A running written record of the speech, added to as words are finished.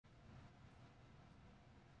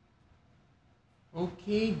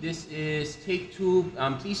Okay, this is take two.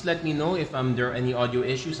 Please let me know if there are any audio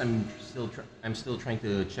issues. I'm still trying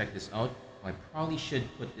to check this out. I probably should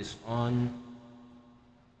put this on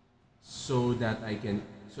so that I can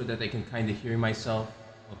kind of hear myself.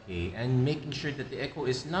 Okay, and making sure that the echo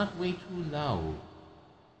is not way too loud.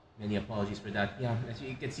 Many apologies for that. Yeah, as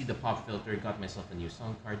you can see, the pop filter got myself a new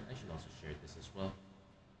sound card. I should also share this as well.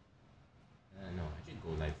 No, I should go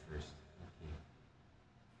live first. Okay.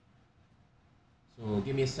 So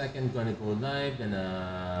give me a second. Gonna go live.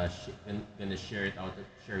 Gonna share it out.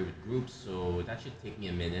 Share it with groups. So that should take me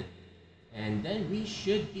a minute, and then we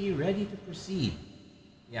should be ready to proceed.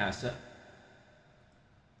 Yeah.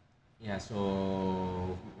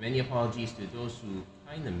 So many apologies to those who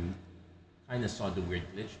kind of saw the weird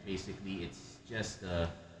glitch. Basically, it's just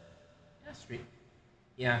straight.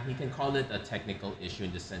 Yeah, you can call it a technical issue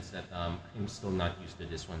in the sense that I'm still not used to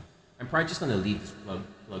this one. I'm probably just gonna leave this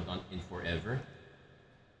plugged on in forever,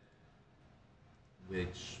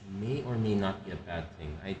 which may or may not be a bad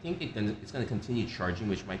thing. I think it's gonna continue charging,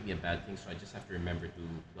 which might be a bad thing. So I just have to remember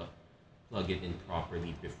to plug it in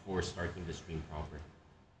properly before starting the stream proper.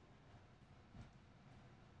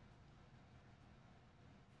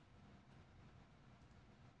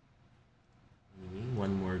 Anyway,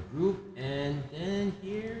 one more group, and then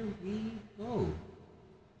here we go.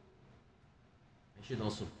 I should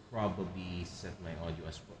also probably set my audio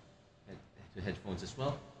as well to headphones as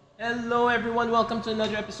well. Hello everyone, welcome to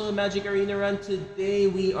another episode of Magic Arena Run. Today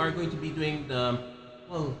we are going to be doing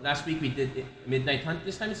last week we did Midnight Hunt.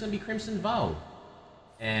 This time it's going to be Crimson Vow.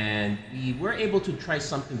 And we were able to try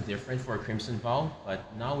something different for Crimson Vow, but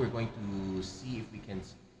now we're going to see if we can...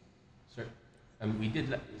 we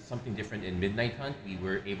did something different in Midnight Hunt. We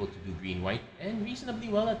were able to do green-white, and reasonably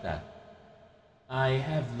well at that. I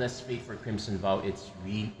have less faith for Crimson Vow. It's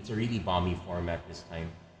a really bomby format this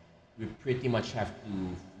time. We pretty much have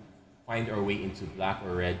to find our way into black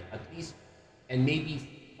or red, at least, and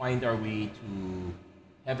maybe find our way to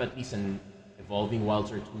have at least an evolving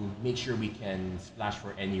wilds or two. Make sure we can splash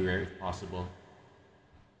for any rare if possible.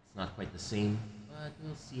 It's not quite the same, but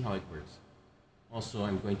we'll see how it works. Also,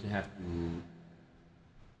 I'm going to have to...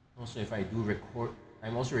 Also, if I do record...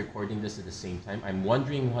 I'm also recording this at the same time. I'm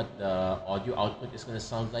wondering what the audio output is going to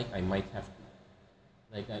sound like. I might have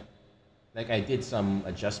to... Like I did some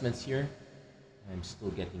adjustments here. I'm still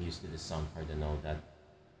getting used to the sound card and all that.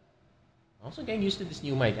 Also getting used to this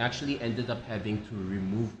new mic. Actually ended up having to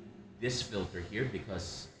remove this filter here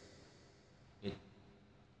because it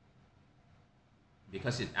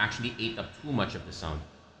actually ate up too much of the sound.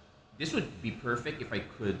 This would be perfect if I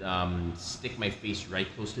could stick my face right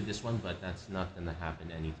close to this one, but that's not gonna happen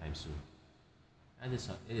anytime soon. And it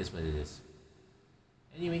is what it is.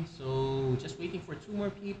 Anyway, so just waiting for two more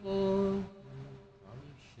people.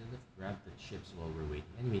 Probably should have grabbed the chips while we're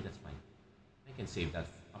waiting. Anyway, that's fine. I can save that.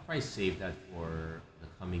 I'll probably save that for the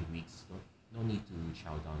coming weeks. No need to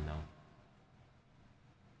chow down now.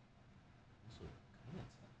 Also,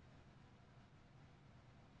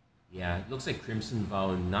 yeah, it looks like Crimson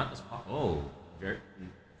Vow not as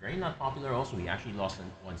very not popular. Also, we actually lost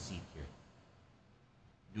one seat here.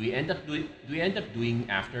 Do we end up doing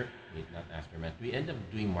after? Wait, not aftermath. Do we end up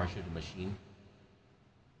doing March of the Machine?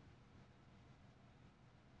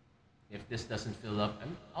 If this doesn't fill up,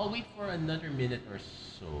 I'll wait for another minute or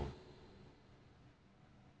so.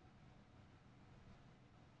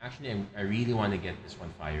 Actually, I really want to get this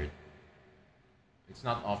one fired. It's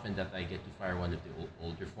not often that I get to fire one of the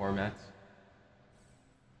older formats.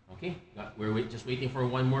 Okay, we're just waiting for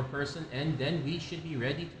one more person, and then we should be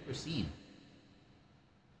ready to proceed.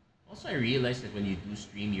 Also, I realized that when you do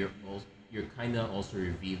stream, you're kind of also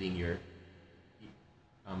revealing your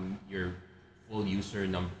full user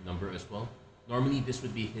number as well. Normally, this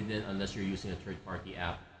would be hidden unless you're using a third-party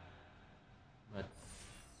app. But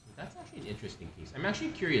that's actually an interesting case. I'm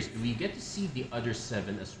actually curious. Do we get to see the other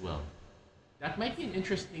 7 as well? That might be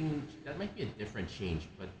that might be a different change.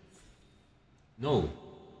 But no,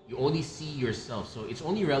 you only see yourself. So it's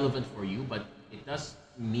only relevant for you, but it does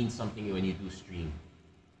mean something when you do stream.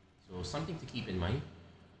 So something to keep in mind.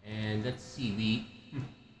 And let's see,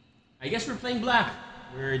 I guess we're playing black.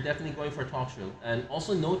 We're definitely going for Toxrill. And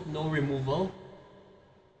also note no removal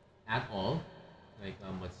at all. Like,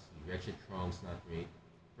 let's see, Wretched Trunks, not great.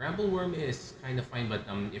 Brambleworm is kind of fine, but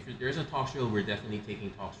if there's a Toxrill, we're definitely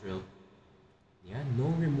taking Toxrill. Yeah, no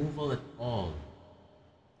removal at all.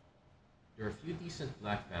 There are a few decent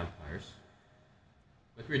black vampires.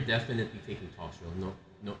 But we're definitely taking Toxrill,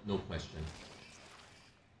 no question.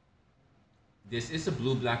 This is a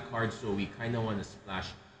blue-black card, so we kind of want to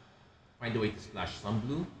find a way to splash some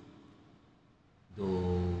blue.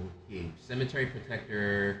 Though, okay, Cemetery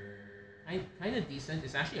Protector, kind of decent.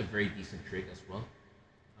 It's actually a very decent trick as well.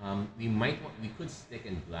 We could stick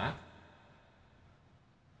in black.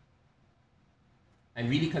 I'm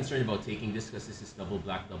really concerned about taking this because this is double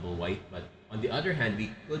black, double white. But on the other hand, we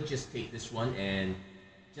could just take this one and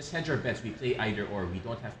just hedge our bets. We play either or. We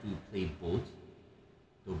don't have to play both.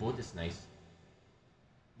 Though both is nice.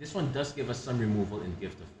 This one does give us some removal in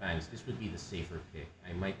Gift of Fangs. This would be the safer pick.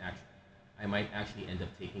 I might actually end up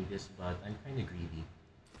taking this, but I'm kind of greedy.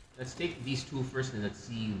 Let's take these two first and let's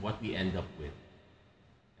see what we end up with.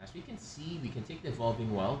 As we can see, we can take the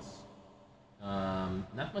Evolving Wilds.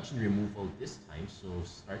 Not much in removal this time, so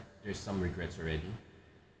there's some regrets already.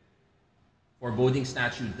 Foreboding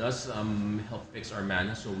Statue does help fix our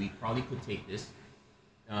mana, so we probably could take this.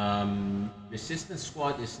 Resistance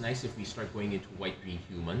Squad is nice if we start going into white-green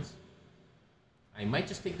humans. I might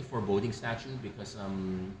just take the Foreboding Statue because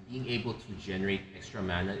being able to generate extra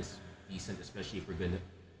mana is decent, especially if we're gonna...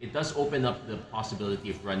 It does open up the possibility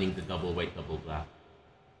of running the double white, double black.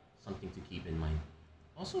 Something to keep in mind.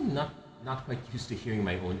 Also not quite used to hearing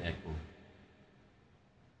my own echo.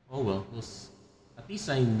 Oh well, at least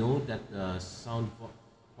I know that the sound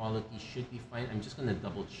quality should be fine. I'm just gonna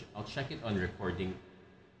I'll check it on recording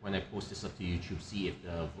when I post this up to YouTube, see if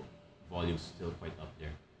the volume's still quite up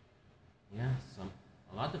there. Yeah,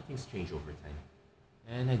 a lot of things change over time.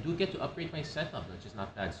 And I do get to upgrade my setup, which is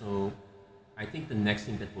not bad. So I think the next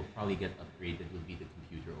thing that will probably get upgraded will be the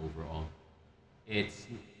computer overall. It's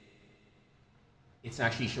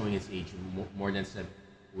actually showing its age, more than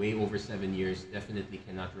way over 7 years. Definitely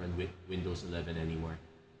cannot run with Windows 11 anymore.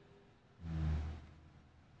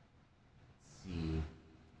 Let's see.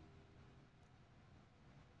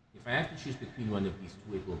 If I have to choose between one of these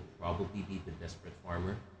two, it will probably be the Desperate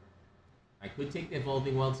Farmer. I could take the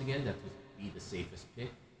Evolving Wilds again, that would be the safest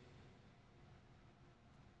pick.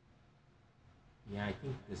 Yeah, I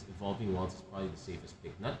think this Evolving Wilds is probably the safest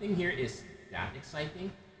pick. Nothing here is that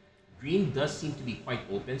exciting. Green does seem to be quite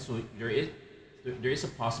open, so there is a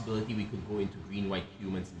possibility we could go into green-white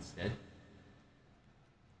humans instead.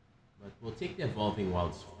 But we'll take the Evolving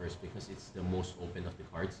Wilds first because it's the most open of the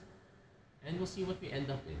cards. And we'll see what we end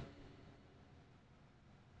up in.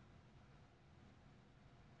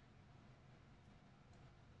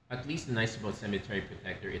 At least the nice about Cemetery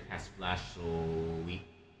Protector, it has flash, so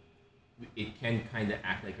it can kind of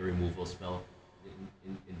act like a removal spell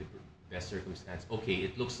in the best circumstance. Okay,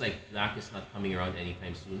 it looks like black is not coming around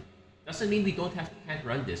anytime soon. Doesn't mean we can't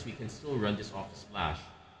run this. We can still run this off the splash.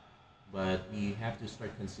 But we have to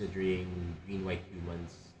start considering green-white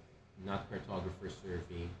humans, not Cartographer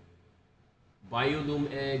Survey.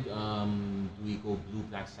 Biolume Egg, do we go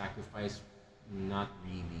blue-black sacrifice? Not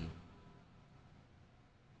really.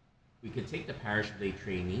 We could take the Parish Blade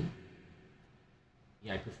Trainee.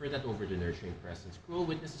 Yeah, I prefer that over the Nurturing Presence. Cruel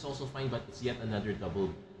Witness is also fine, but it's yet another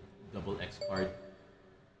double X card.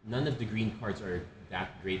 None of the green cards are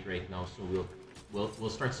that great right now, so we'll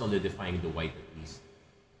start solidifying the white at least.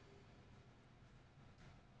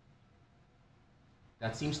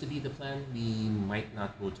 That seems to be the plan. We might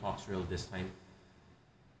not go Toxrill this time.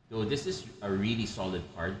 Though this is a really solid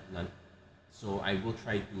card, so I will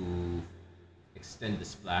try to extend the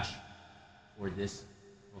splash for this.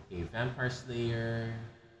 Okay, Vampire Slayer,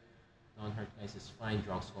 Dawnheart Guys is fine,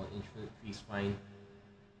 Drogskull Infantry is fine.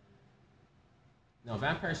 Now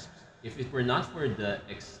Vampires, if it were not for the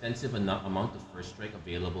extensive amount of first strike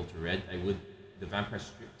available to red, the Vampire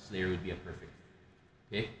Slayer would be a perfect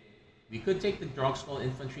pick. We could take the Drogskull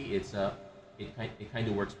Infantry. It kind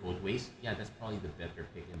of works both ways. Yeah, that's probably the better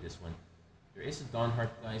pick in this one. There is a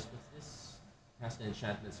Dawnheart Guys. What's this? Cast an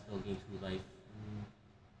enchantment spell, gain 2 life.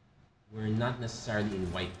 We're not necessarily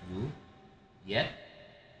in white-blue yet,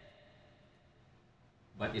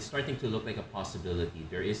 but it's starting to look like a possibility.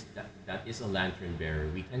 There is that is a Lantern Bearer.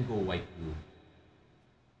 We can go white-blue.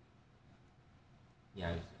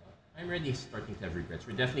 Yeah, I'm already starting to have regrets.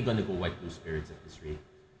 We're definitely going to go white-blue spirits at this rate.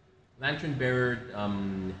 Lantern Bearer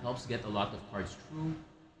helps get a lot of cards through.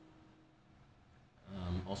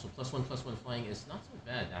 Also, +1/+1 flying is not so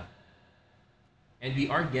bad. And we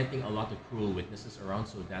are getting a lot of Cruel Witnesses around,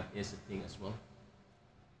 so that is a thing as well.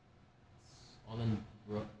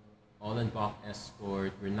 Allenbach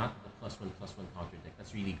Escort. We're not the +1/+1 counter deck.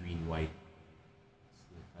 That's really green-white.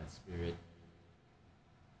 Steelclad Spirit.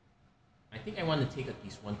 I think I want to take at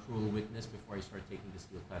least one Cruel Witness before I start taking the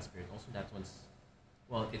Steelclad Spirit. Also, that one's...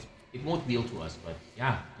 Well, it won't wheel to us, but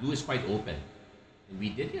yeah, blue is quite open. And we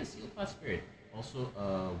did get a Steelclad Spirit. Also,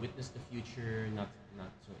 Witness the Future, not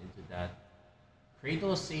so into that.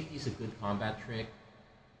 Cradle of Safety is a good combat trick.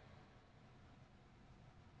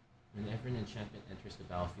 Whenever an enchantment enters the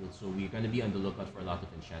battlefield, so we're going to be on the lookout for a lot of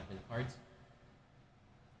enchantment cards.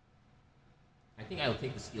 I think I'll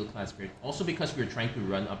take the Steel-clad Spirit, also because we're trying to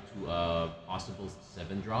run up to a possible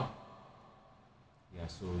 7-drop. Yeah,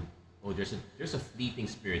 so there's a fleeting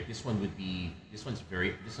spirit. This one's a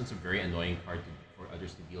very annoying card for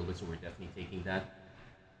others to deal with, so we're definitely taking that.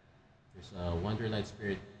 There's a Wanderlight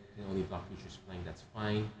Spirit, can only block creatures flying, that's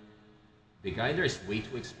fine. The Guider is way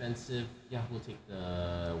too expensive. Yeah, we'll take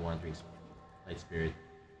the Wandering Light Spirit.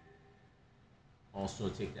 Also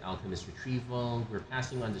take the Alchemist Retrieval. We're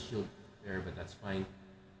passing on the shield there, but that's fine.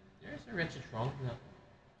 There's a Wretched Throng,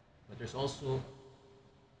 but there's also...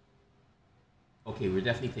 Okay, we're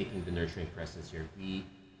definitely taking the Nurturing Presence here. We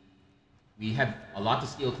have a lot of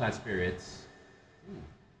Steel-clad Spirits.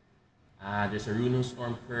 There's a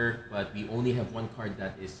Runestorm Kirk, but we only have one card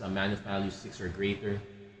that is a mana value 6 or greater.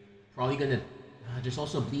 Probably gonna... there's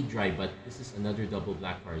also Bleed Dry, but this is another double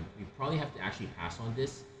black card. We probably have to actually pass on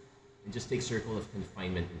this and just take Circle of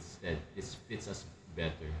Confinement instead. This fits us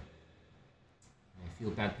better. I feel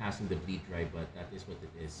bad passing the Bleed Dry, but that is what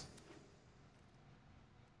it is.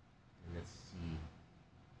 And let's see.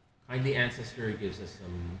 Kindly Ancestor gives us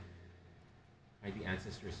some... Kindly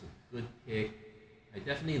Ancestor is a good pick. I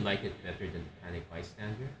definitely like it better than the Panic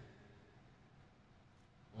Bystander.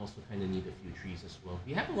 Also kind of need a few trees as well.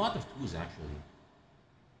 We have a lot of 2s actually.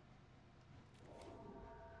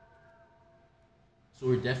 So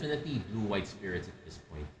we're definitely blue-white spirits at this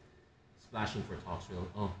point. Splashing for Toxrill.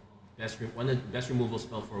 Oh, one of the best removal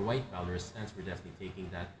spell for white, Valorous Stance. We're definitely taking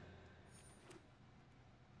that.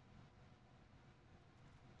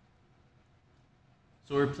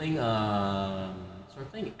 So we're playing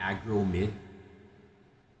aggro mid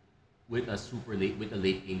with a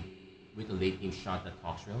late game shot at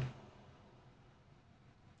Toxrill.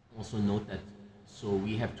 Also note that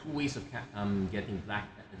we have 2 ways of getting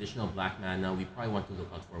additional black mana. We probably want to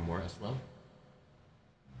look out for more as well.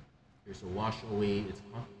 There's a Wash Away. It's a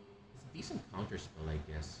decent counter spell, I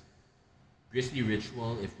guess. Grisly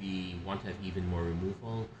Ritual if we want to have even more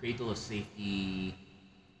removal. Cradle of Safety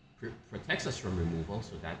protects us from removal,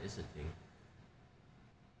 so that is a thing.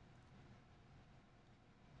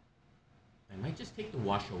 I might just take the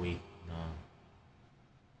Wash Away. No.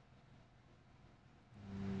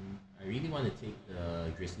 I really want to take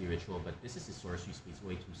the Grisly Ritual, but this is the sorcery speed, it's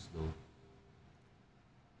way too slow.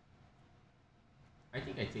 I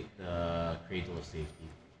think I take the Cradle of Safety.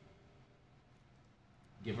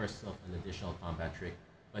 Give ourselves an additional combat trick,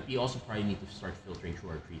 but we also probably need to start filtering through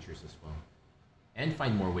our creatures as well. And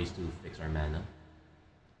find more ways to fix our mana.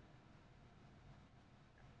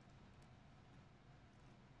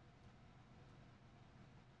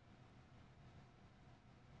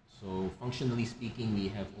 So functionally speaking, we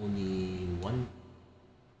have only one.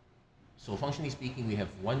 So functionally speaking, we have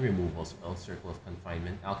one removal spell, Circle of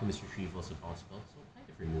Confinement. Alchemist Retrieval is a bounce spell, so kind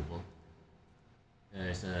of removal.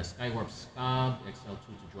 There's a Skywarp Scab, XL2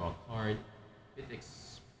 to draw a card.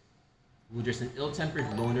 Mythics. Ooh, there's an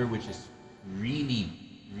Ill-Tempered Loner, which is really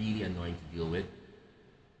annoying to deal with.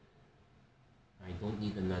 I don't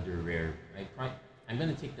need another rare. I'm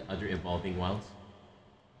gonna take the other Evolving Wilds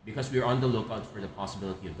because we're on the lookout for the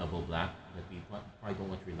possibility of double black, but we probably don't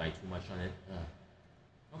want to rely too much on it.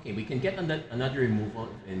 Okay, we can get another removal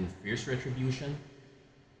in Fierce Retribution.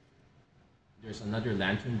 There's another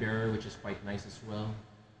Lantern Bearer, which is quite nice as well.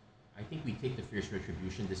 I think we take the Fierce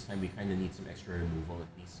Retribution this time. We kind of need some extra removal at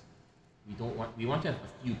least. We want to have a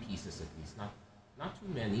few pieces at least, not too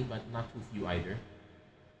many, but not too few either.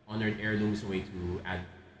 Honored Heirloom is a way to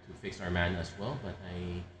fix our mana as well, but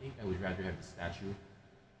I think I would rather have the statue.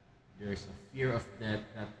 There's a Fear of Death.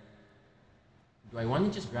 Do I want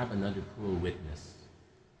to just grab another Cruel Witness?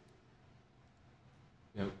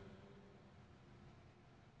 You know,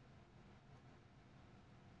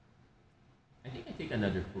 I think I take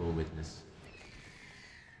another Cruel Witness.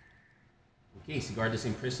 Okay, Sigarda's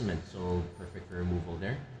Imprisonment, so perfect for removal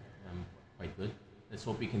there. Quite good. Let's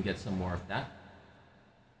hope we can get some more of that.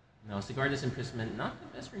 Now, Sigarda's Imprisonment, not the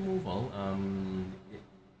best removal.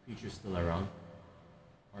 Creature's still around.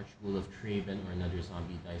 Archghoul of Traven or another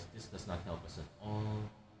zombie dice. This does not help us at all.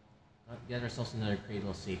 Get ourselves another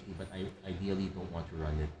Cradle of Safety, but I ideally don't want to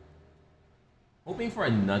run it. Hoping for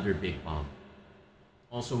another big bomb.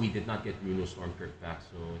 Also, we did not get Runo Stormkirk back,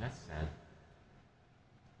 so that's sad.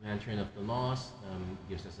 Lantern of the Lost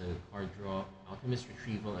gives us a card draw. Alchemist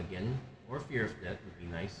Retrieval again, or Fear of Death would be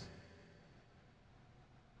nice.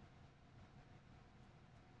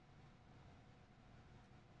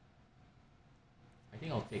 I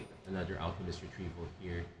think I'll take another Alchemist Retrieval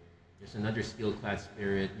here. There's another Steel-clad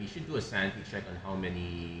Spirit. We should do a sanity check on how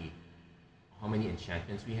many how many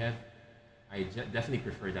enchantments we have. I definitely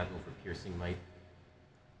prefer that over Piercing Might.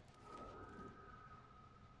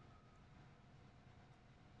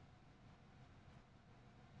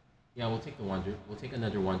 Yeah, we'll take the Wonder. We'll take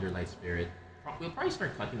another Wanderlight Spirit. We'll probably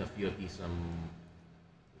start cutting a few of these. We'll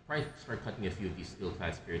probably start cutting a few of these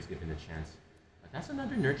Steel-clad Spirits given the chance. But that's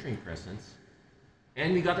another Nurturing Presence.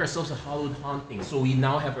 And we got ourselves a Hallowed Haunting, so we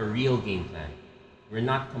now have a real game plan. We're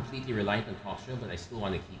not completely reliant on Toxrill, but I still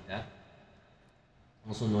want to keep that.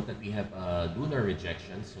 Also note that we have Lunar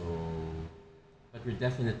Rejection, so... But we're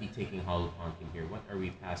definitely taking Hallowed Haunting here. What are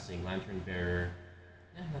we passing? Lantern Bearer.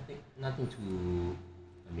 Yeah, nothing too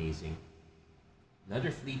amazing. Another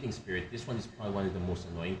Fleeting Spirit. This one is probably one of the most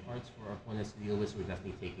annoying parts for our opponents to deal with, so we're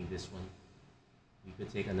definitely taking this one. We could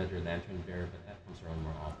take another Lantern Bearer, but that comes around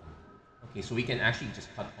more often. Okay, so we can actually just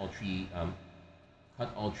cut all three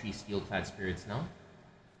Steel-clad Spirits now.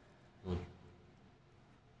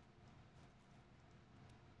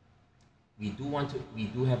 We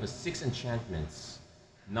do have 6 enchantments,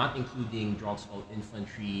 not including Drogskull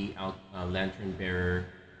Infantry, Lantern Bearer,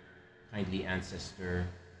 Kindly Ancestor.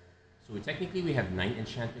 So technically we have 9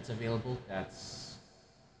 enchantments available. That's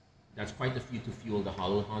quite a few to fuel the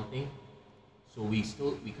Hallowed Haunting. So we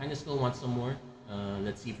kind of still want some more.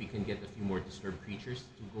 Let's see if we can get a few more Disturbed Creatures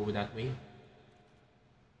to go that way.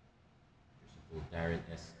 There's a Darren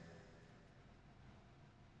S.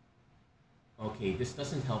 Okay, this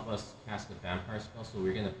doesn't help us cast the Vampire spell, so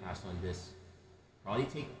we're gonna pass on this. Probably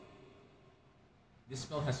take... This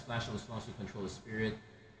spell has flash on slots to control a spirit.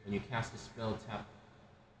 When you cast the spell, tap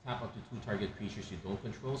up to 2 target creatures you don't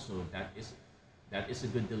control, so that is a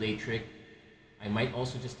good delay trick. I might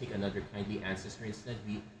also just take another Kindly Ancestor instead.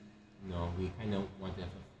 We kind of want to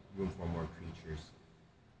have room for more creatures.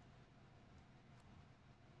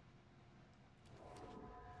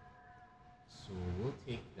 So we'll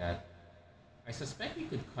take that. I suspect we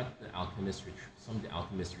could cut the some of the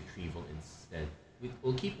Alchemist Retrieval instead.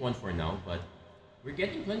 We'll keep one for now, but we're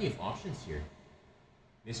getting plenty of options here.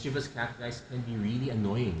 Mischievous Cat guys can be really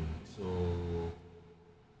annoying, so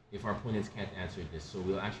if our opponents can't answer this, so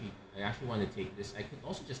I actually want to take this. I could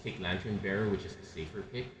also just take Lantern Bearer, which is the safer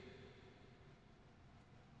pick.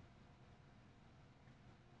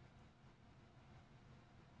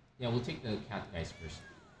 Yeah, we'll take the Cat guys first.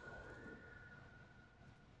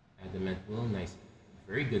 Adamant Will, nice,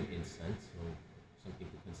 very good instant, so something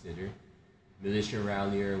to consider. Militia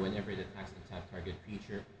Rallier, whenever it attacks the tap target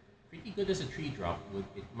creature, pretty good as a 3-drop.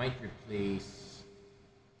 It might replace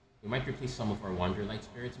some of our Wanderlight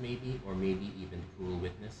Spirits maybe, or maybe even Cruel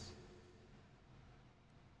Witness.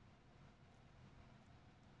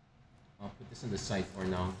 I'll put this on the side for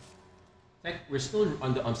now. We're still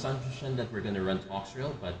on the assumption that we're going to run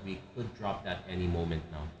Toxrill, but we could drop that any moment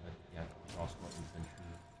now. But yeah, Drogskull Infantry.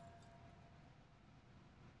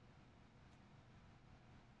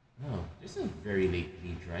 Oh, this is a very late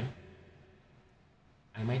bleed dry.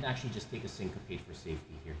 I might actually just take a Syncopate for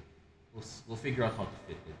safety here. We'll figure out how to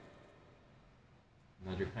fit it.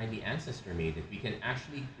 Another Kindly Ancestor made it. We can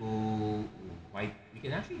actually go white. We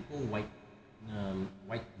can actually go white,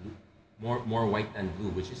 white blue, more white than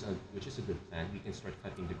blue, which is a good plan. We can start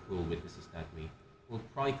cutting the Cruel Witnesses that way. We'll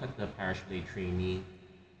probably cut the Parish Blade Trainee.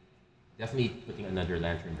 Definitely putting another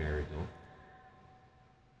Lantern Bearer though.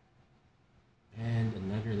 And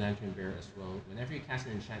another Lantern Bearer as well. Whenever you cast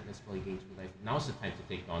an enchantment spell, you gain 2 life. Now's the time to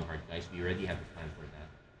take Dawnheart, guys. We already have a plan for that.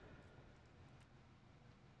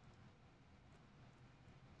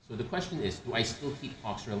 So the question is, do I still keep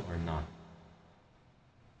Toxrill or not?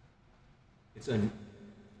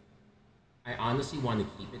 I honestly want to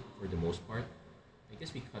keep it for the most part. I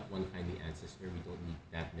guess we cut one Kindly Ancestor. We don't need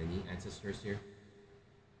that many Ancestors here.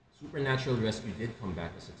 Supernatural Rescue did come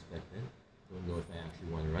back as expected. Don't know if I actually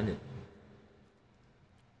want to run it though.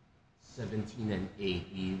 17 and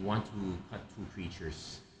 8. We want to cut 2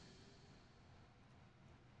 creatures.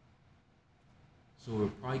 So we're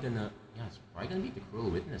probably gonna, yeah, it's probably gonna be the Cruel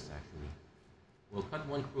Witness actually. We'll cut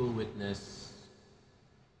 1 Cruel Witness.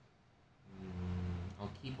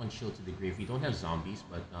 I'll keep 1 Shield to the Grave. We don't have zombies,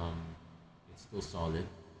 but it's still solid.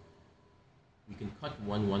 We can cut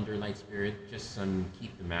 1 Wanderlight Spirit, just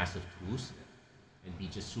keep the massive 2s and be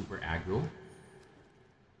just super aggro.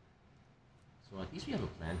 So at least we have a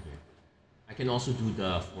plan here. I can also do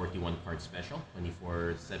the 41 card special,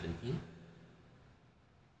 24/17.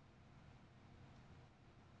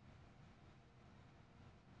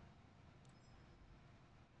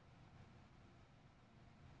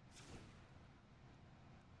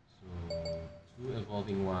 So 2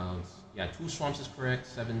 Evolving Wilds. Yeah, 2 Swamps is correct,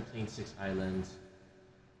 7 Plains, 6 Islands.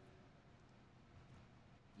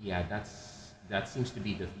 Yeah, that seems to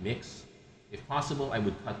be the mix. If possible, I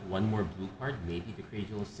would cut one more blue card, maybe the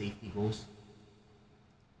Cradle of Safety Ghost.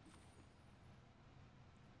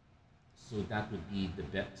 So that would be the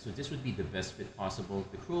best. So this would be the best fit possible.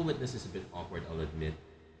 The Cruel Witness is a bit awkward, I'll admit.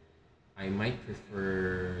 I might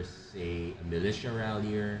prefer, say, a Militia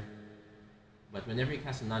Rallier. But whenever you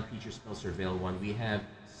cast a non-creature spell, Surveil 1, we have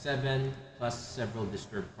 7 plus several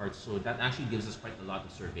Disturb cards. So that actually gives us quite a lot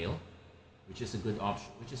of Surveil, which is a good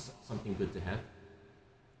option, which is something good to have.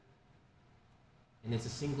 And it's a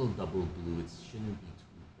single double blue. It shouldn't be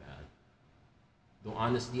too bad. Though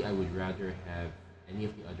honestly, I would rather have any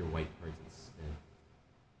of the other white cards instead.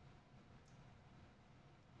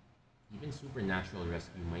 Even Supernatural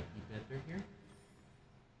Rescue might be better here.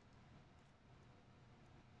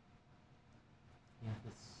 Yeah,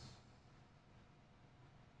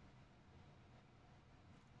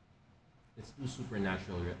 let's do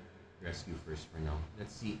Supernatural Rescue first for now.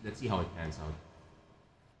 Let's see how it pans out.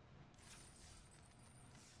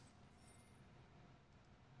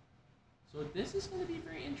 So this is going to be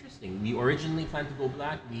very interesting. We originally planned to go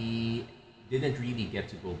black. We didn't really get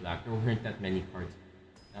to go black. There weren't that many cards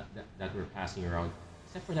that were passing around.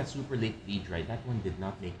 Except for that super late bleed right. That one did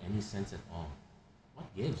not make any sense at all. What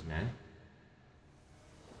gives, man?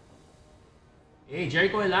 Hey,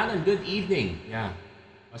 Jericho Elangan, good evening. Yeah.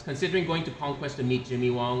 I was considering going to Conquest to meet Jimmy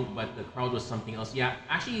Wong, but the crowd was something else. Yeah,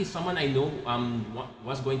 actually someone I know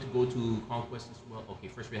was going to go to Conquest as well. Okay,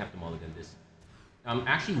 first we have to mulligan this.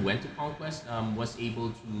 Actually went to Conquest, was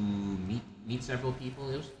able to meet several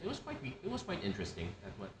people. It was quite interesting.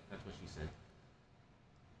 That's what she said.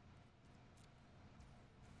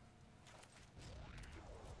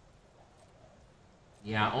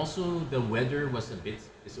 Yeah. Also, the weather was a bit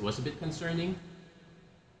concerning.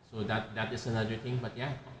 So that is another thing. But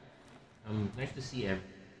yeah, nice to see.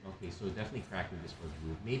 Okay, so definitely cracking this for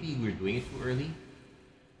blue. Maybe we're doing it too early.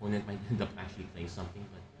 Opponent might end up actually playing something,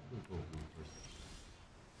 but yeah, we'll go blue first.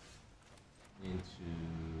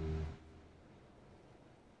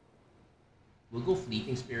 We'll go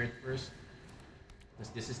Fleeting Spirit first,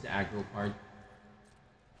 because this is the aggro card.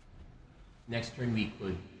 Next turn we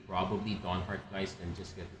could probably Dawn Heartgeist and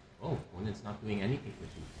just get... Oh, opponent's not doing anything for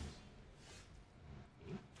 2 turns.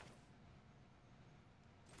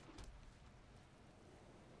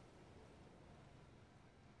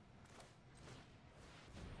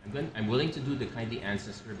 Okay. I'm willing to do the Kindly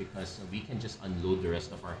Ancestor because we can just unload the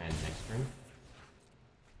rest of our hand next turn.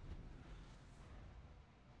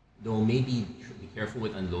 Though maybe be careful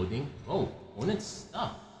with unloading. Oh, opponent's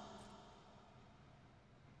stuck.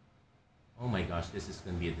 Oh my gosh, this is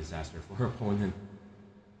going to be a disaster for our opponent.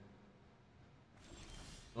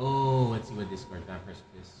 Oh, let's see what this card Vampire's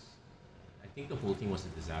Kiss. I think the whole thing was a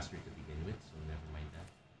disaster to begin with, so never mind that.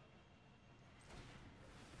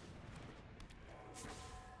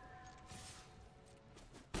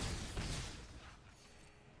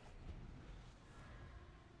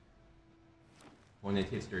 Opponent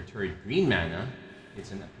hits their third green mana.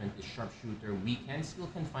 It's an Apprentice Sharpshooter. We can still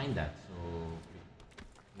confine that, so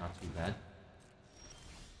not too bad.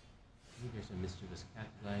 Okay, there's a Mischievous Cat,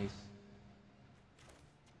 guys.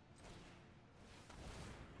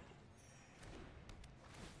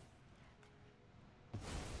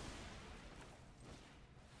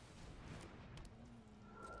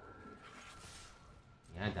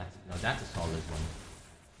 Yeah, that's a solid one.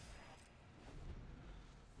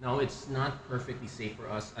 Now, it's not perfectly safe for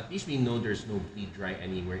us. At least we know there's no Bleed Dry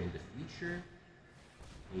anywhere in the future.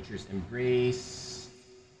 Nature's Embrace.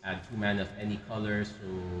 Add 2 mana of any color, so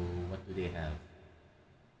what do they have?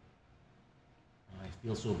 I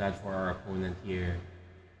feel so bad for our opponent here.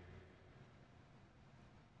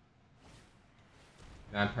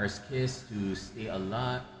 Vampire's Kiss to stay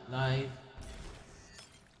alive. Okay,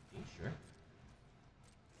 sure.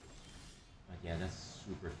 But yeah, that's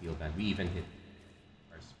super feel bad. We even hit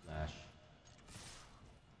Splash.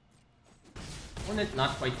 Opponent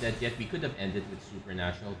not quite dead yet. We could have ended with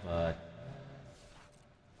Supernatural, but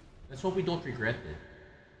let's hope we don't regret it.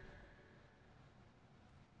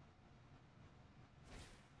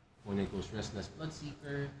 Opponent goes Restless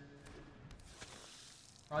Bloodseeker.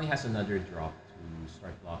 Probably has another drop to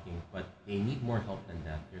start blocking, but they need more help than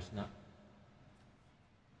that. There's not.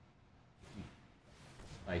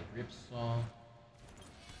 Spike Ripsaw.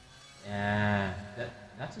 Yeah,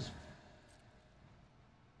 that's a... Yeah,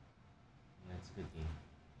 it's a good game.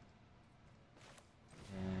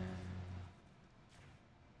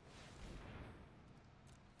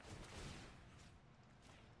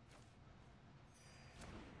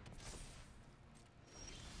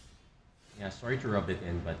 Yeah, sorry to rub it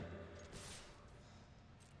in,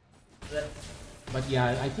 but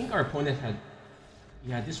yeah, I think our opponent had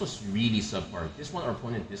Yeah, this was really subpar. This one our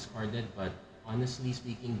opponent discarded, but honestly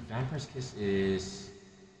speaking, Vampire's Kiss is...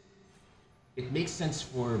 It makes sense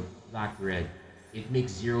for black-red. It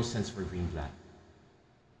makes zero sense for green-black.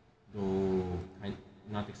 Though,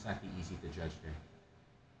 not exactly easy to judge there.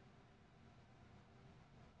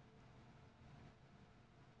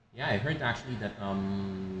 Yeah, I heard actually that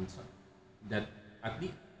that at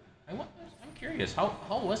least I'm curious how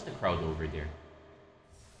was the crowd over there?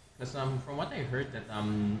 Because from what I heard that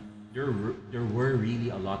there were really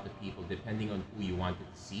a lot of people depending on who you wanted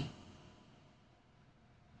to see.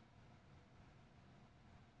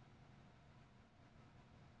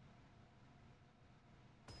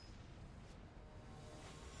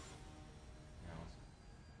 Now,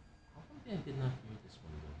 how come I did not hear this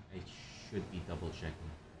one though? I should be double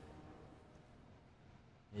checking.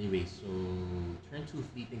 Anyway, so turn 2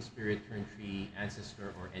 Fleeting Spirit, turn 3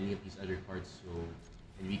 Ancestor, or any of these other cards. So,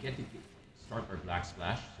 and we get to start our Black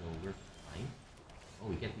Splash, so we're fine. Oh,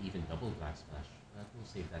 we get to even double Black Splash. We'll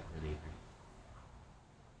save that for later.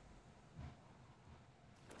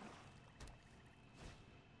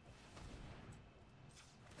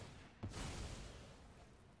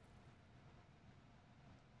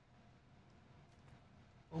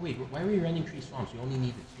 Oh wait, why are we running 3 Swamps? We only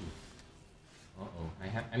needed 2. Uh-oh,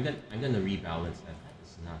 I'm gonna rebalance that. That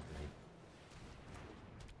is not right.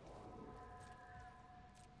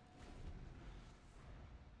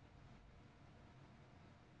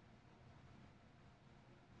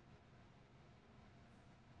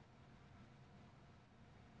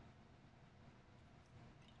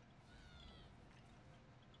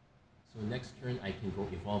 So next turn I can go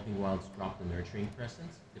Evolving Wilds, drop the Nurturing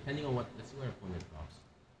Presence, depending on what, let's see what our opponent drops.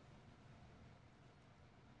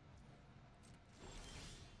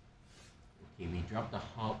 Okay,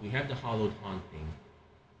 we have the Hollowed Haunting.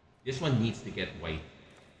 This one needs to get white.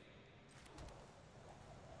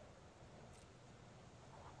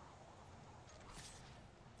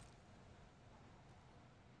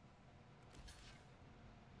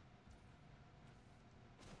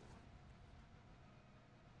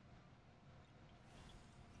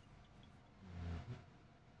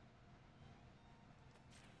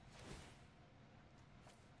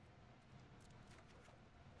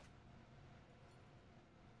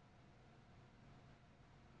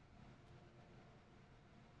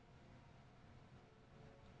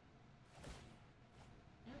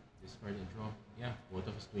 Discard and draw. Yeah, both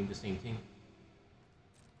of us doing the same thing.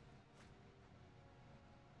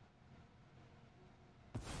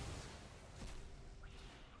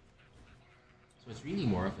 So it's really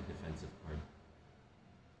more of a defensive card.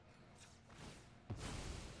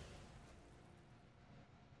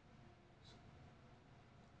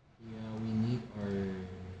 Yeah, we need our...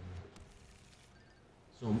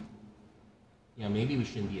 So, yeah, maybe we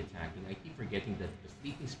shouldn't be attacking. I keep forgetting that the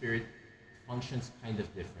Fleeting Spirit functions kind of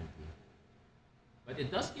differently. But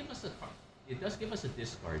it does give us a card. It does give us a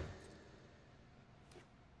discard.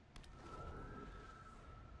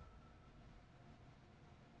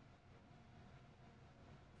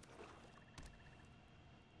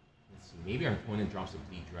 Let's see. Maybe our opponent drops a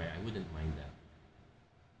Bleed Dry. I wouldn't mind that.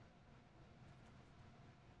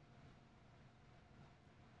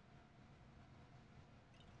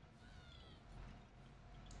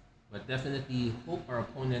 But definitely hope our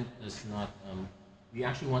opponent does not... we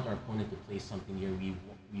actually want our opponent to play something here. We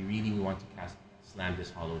really want to slam this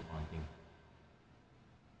Hollowed Haunting.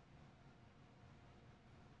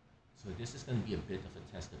 So this is going to be a bit of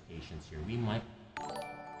a test of patience here. We might...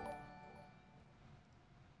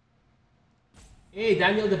 Hey,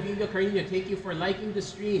 Daniel Davilio Carino, thank you for liking the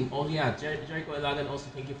stream. Oh yeah, Jericho Elagan also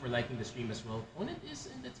thank you for liking the stream as well. Opponent is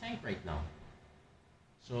in the tank right now.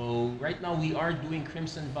 So right now we are doing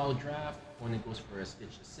Crimson Vow draft. Opponent goes for a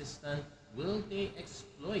Stitch Assistant. Will they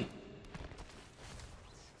exploit?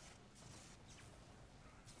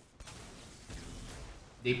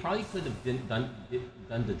 They probably could have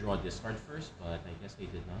done the draw discard first, but I guess they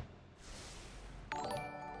did not.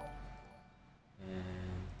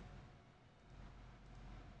 And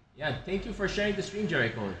yeah, thank you for sharing the stream,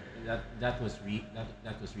 Jericho. That was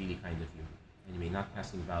really kind of you. Anyway, not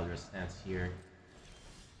casting Valorous Stance here.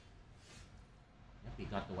 Yep, we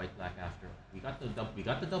got the white black after. We got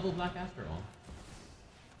the double black after all.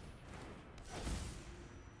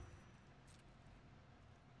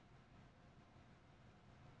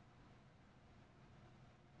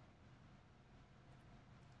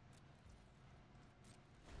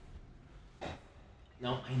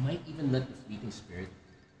 Now I might even let the Fleeting Spirit.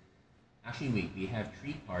 Actually, wait. We have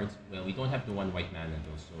 3 cards. Well, we don't have the 1 white mana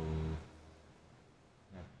though, so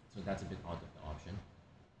yeah, so that's a bit out of the option.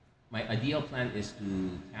 my ideal plan is to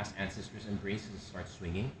cast Ancestor's Embrace and start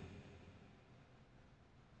swinging.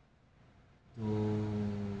 Though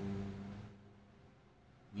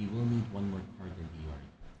we will need one more card in the yard.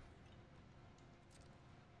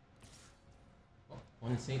 Oh,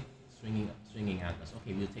 opponent say swinging Atlas.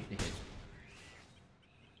 Okay, we'll take the hit.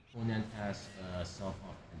 Opponent has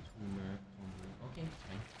self-off and tumor. Okay,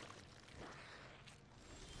 fine.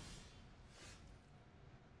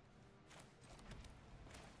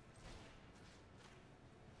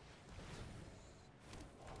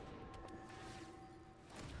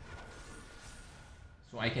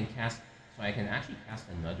 So I can actually cast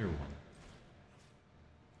another one.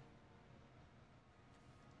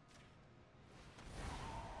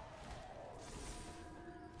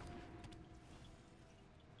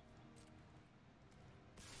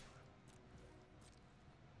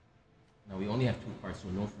 Now we only have 2 cards, so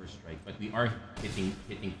no first strike, but we are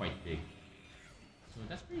hitting quite big. So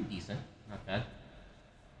that's pretty decent, not bad.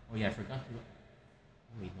 Oh yeah, I forgot to.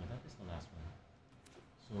 Oh wait, no, that is the last one.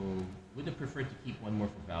 So would have preferred to keep one more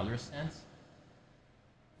for Valorous Stance.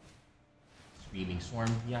 Screaming Swarm,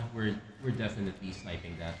 yeah, we're definitely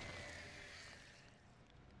sniping that.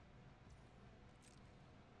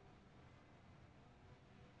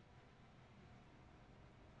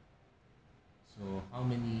 So how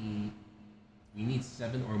many? We need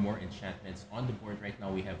 7 or more enchantments on the board right now.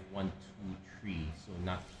 We have 1, 2, 3, so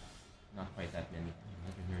not quite that many.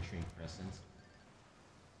 Another Nurturing Presence.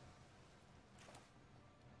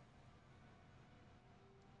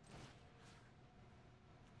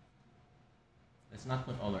 Let's not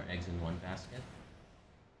put all our eggs in one basket.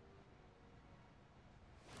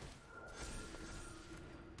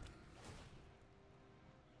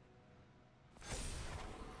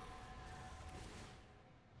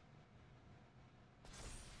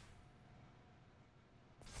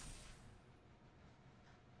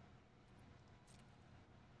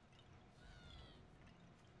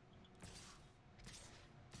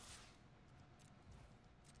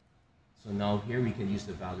 So now here we can use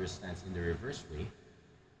the Valorous Stance in the reverse way.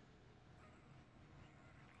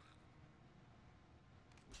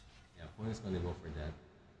 Yeah, opponent's gonna go for that.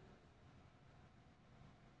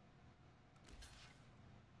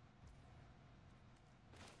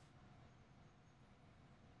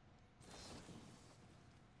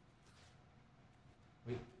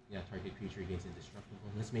 Wait, yeah, target creature gains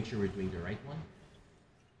indestructible. Let's make sure we're doing the right one.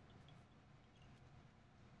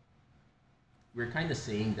 We're kind of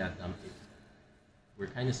saying that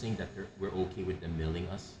we're okay with them milling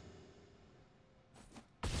us.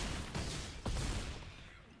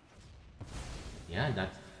 Yeah, the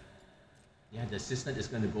assistant is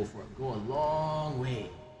gonna go a long way.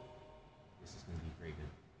 This is gonna be very good.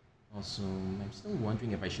 Also, I'm still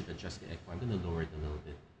wondering if I should adjust the echo. I'm gonna lower it a little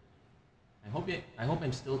bit. I hope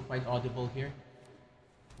I'm still quite audible here.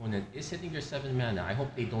 Opponent is hitting their 7 mana. I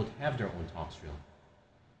hope they don't have their own Toxrill.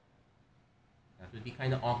 That would be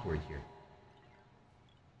kind of awkward here.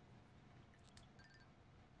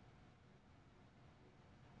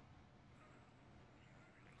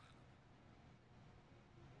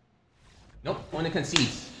 Nope, opponent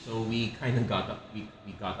concedes. So we kind of got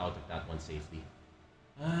out of that one safely.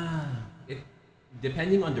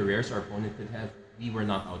 Depending on the rares our opponent could have, we were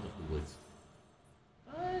not out of the woods.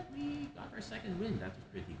 But we got our second win. That was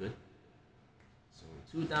pretty good. So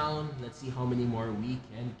 2 down. Let's see how many more we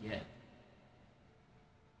can get.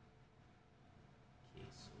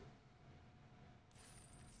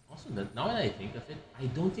 Also, now that I think of it, I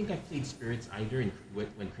don't think I played Spirits either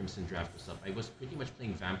when Crimson Draft was up. I was pretty much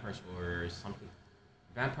playing Vampires or something.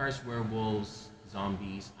 Vampires, Werewolves,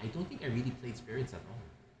 Zombies. I don't think I really played Spirits at all.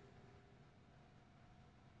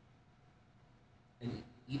 And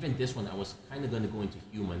even this one, I was kind of going to go into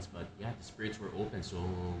Humans, but yeah, the Spirits were open, so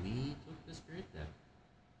we took the Spirit deck.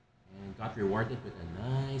 And got rewarded with a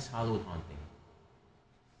nice Hallowed Haunting.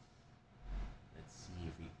 Let's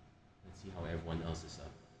see how everyone else is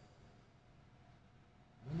up.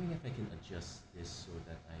 I'm wondering if I can adjust this so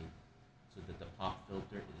that the pop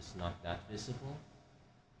filter is not that visible.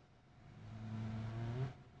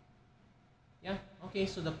 Yeah. Okay.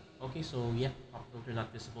 So yeah, pop filter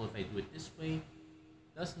not visible if I do it this way.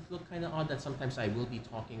 Does it look kind of odd that sometimes I will be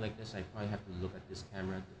talking like this? I probably have to look at this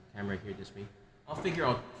camera here this way. I'll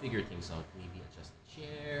figure things out. Maybe adjust the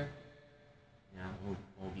chair. Yeah,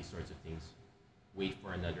 all these sorts of things. Wait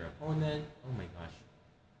for another opponent. Oh my gosh.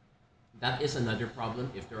 That is another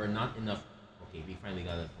problem. If there are not enough... Okay, we finally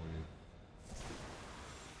got an opponent.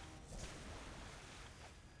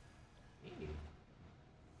 Hey.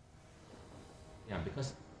 Yeah, because...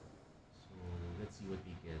 So, let's see what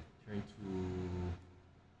we get. Turn to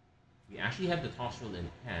We actually have the Toxrill in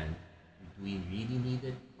hand. Do we really need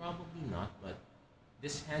it? Probably not, but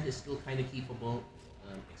this hand is still kind of keepable,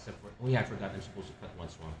 except for... Oh yeah, I forgot I'm supposed to cut one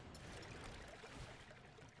swamp.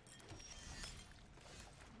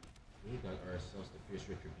 We got ourselves the Fierce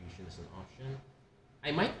Retribution as an option.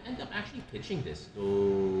 I might end up actually pitching this, though...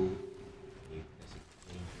 Okay, that's a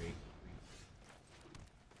clean break.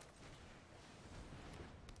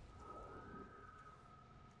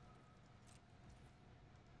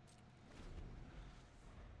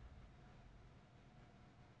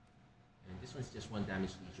 And this one's just 1 damage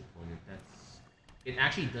to each opponent. That's... It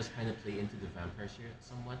actually does kind of play into the vampires here,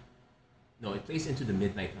 somewhat. No, it plays into the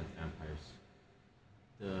Midnight Hunt vampires.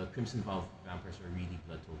 The Crimson Vow vampires are really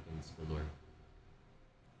blood tokens galore.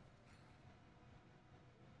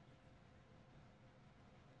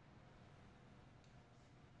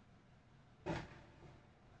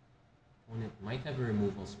 Opponent might have a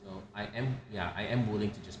removal spell. I am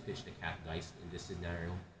willing to just pitch the Cat Geist in this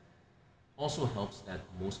scenario. Also helps that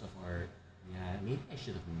most of our... Yeah, maybe I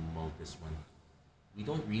should have mulled this one. We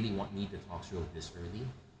don't really need the Toxrill this early.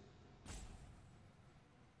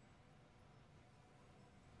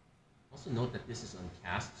 Also note that this is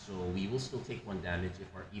uncast, so we will still take 1 damage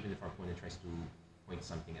even if our opponent tries to point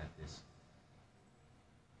something at this.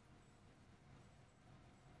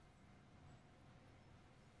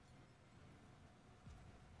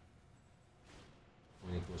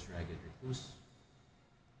 Opponent goes Ragged Recluse.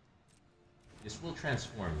 This will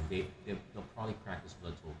transform. They'll probably practice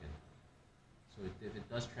Blood Token. So if it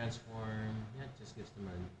does transform, yeah, it just gives them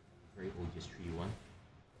a very odious tree one.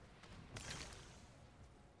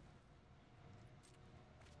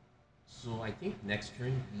 So I think next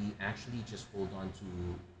turn we actually just hold on to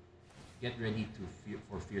get ready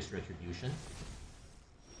for Fierce Retribution.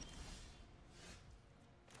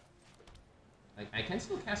 I can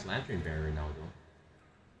still cast Lantern Bearer now though.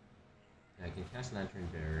 Yeah, I can cast Lantern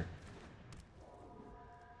Bearer.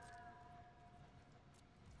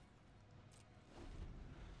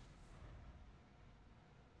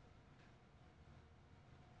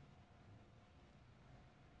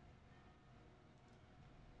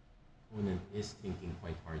 Opponent is thinking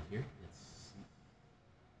quite hard here. Let's see.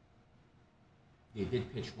 They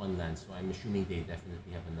did pitch 1 land, so I'm assuming they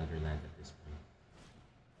definitely have another land at this point.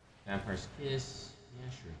 Vampire's Kiss, yeah,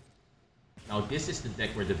 sure. Now this is the deck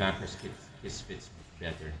where the Vampire's Kiss fits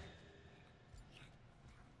better.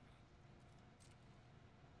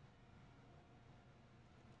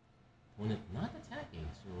 Opponent not attacking,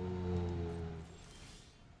 so...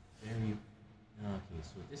 Very... Okay,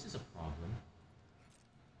 so this is a problem.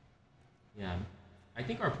 Yeah, I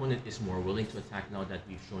think our opponent is more willing to attack now that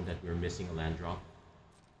we've shown that we're missing a land drop.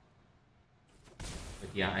 But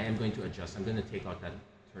yeah, I am going to adjust. I'm going to take out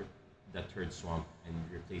that third swamp and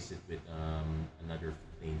replace it with another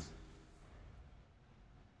plains.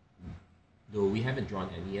 Though we haven't drawn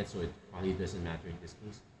any yet, so it probably doesn't matter in this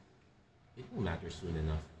case. It will matter soon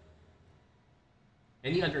enough.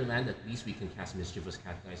 Any other land, at least we can cast Mischievous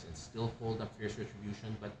Cat Guys and still hold up Fierce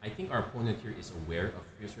Retribution, but I think our opponent here is aware of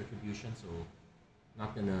Fierce Retribution, so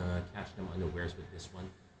not gonna catch them unawares with this one.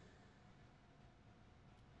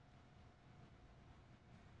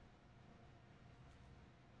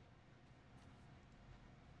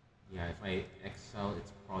 Yeah, if I exile,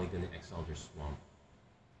 it's probably gonna exile their swamp.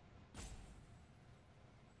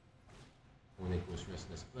 Opponent goes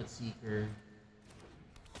Restless Bloodseeker.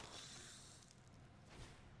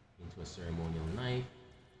 Into a Ceremonial Knife.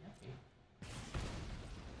 Okay.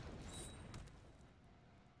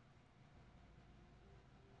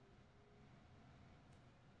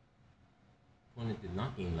 Opponent did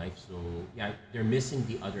not gain life, so yeah, they're missing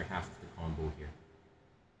the other half of the combo here.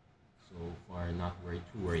 So far, not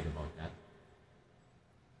too worried about that.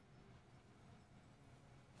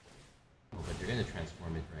 Oh, but they're gonna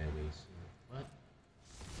transform it right away. So, but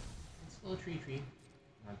it's still a 3/3.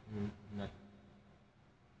 Not.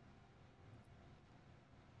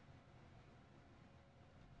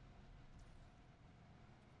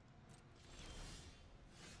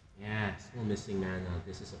 Yeah, still missing mana.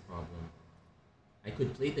 This is a problem. I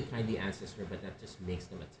could play the Kindly Ancestor, but that just makes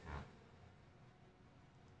them attack.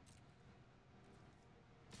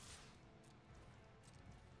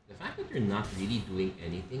 The fact that you're not really doing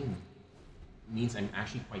anything means I'm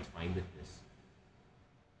actually quite fine with this.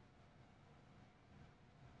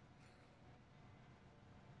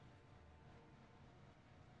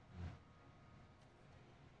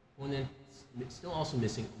 Opponent still also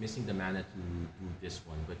missing the mana to do this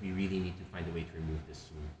one, but we really need to find a way to remove this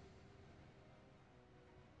soon.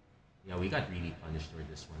 Yeah, we got really punished for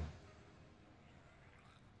this one.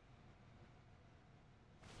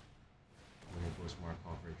 Opponent Ghost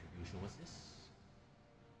Markov Retribution. What's this?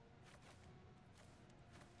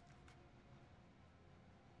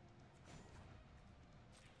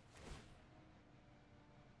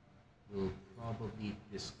 We'll probably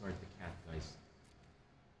discard the cat guys.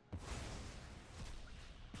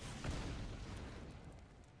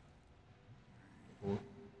 Oh.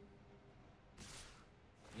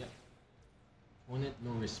 Yep. Opponent,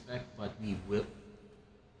 no respect, but we will.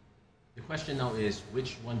 The question now is,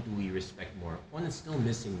 which one do we respect more? Opponent's still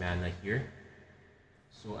missing mana here.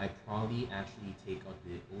 So I probably actually take out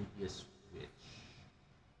the Odious Witch.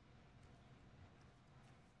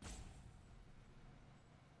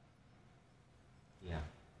 Yeah.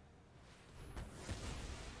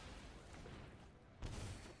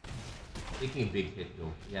 Taking a big hit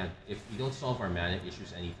though. Yeah, if we don't solve our mana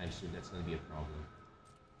issues anytime soon, that's going to be a problem.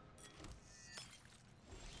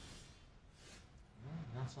 Well,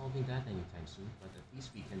 not solving that anytime soon, but at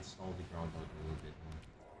least we can stall the ground out a little bit more.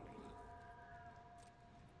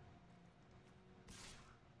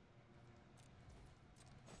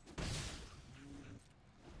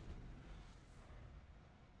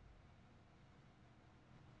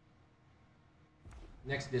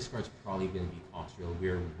 Next discard's probably going to be Toxrill.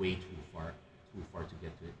 We're way too far to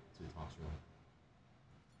get to Toxrill.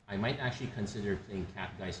 I might actually consider playing Cat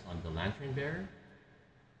Guys on the Lantern Bearer,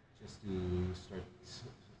 just to start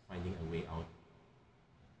finding a way out.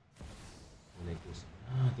 When it goes,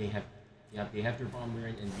 they have their Bomber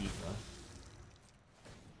and Vika.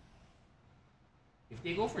 If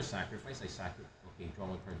they go for sacrifice, I sacrifice. Okay, draw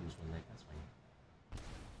one card, lose one life. That's fine.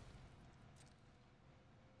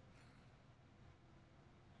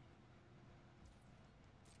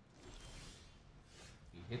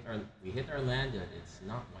 We hit our land, and it's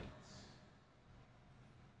not white.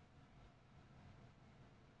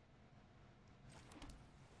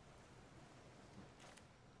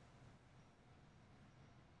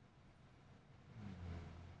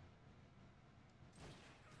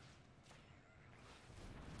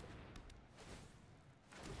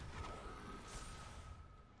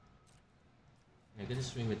 I'm gonna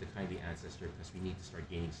swing with the Kindly Ancestor because we need to start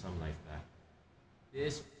gaining some life back.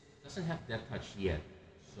 This doesn't have Death Touch yet.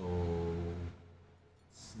 So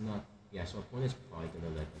it's not, yeah, so opponent's probably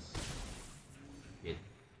gonna let us hit.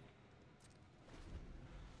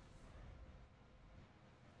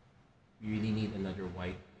 We really need another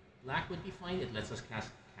white. Black would be fine. It lets us cast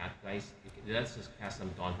Cat Guys. It lets us cast some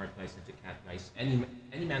Dawnheart Guys into Cat Guys. Any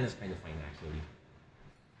mana is kind of fine actually.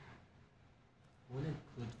 Opponent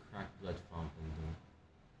could crack Blood Fountain though.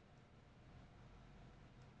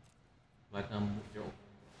 But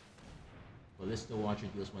Ballista Watcher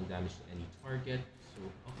deals 1 damage to any target, so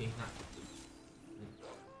okay, not.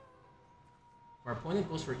 If our opponent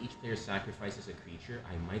goes for each player sacrifices a creature,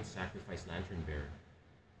 I might sacrifice Lantern Bearer.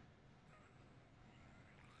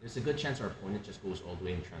 There's a good chance our opponent just goes all the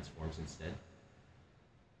way and transforms instead.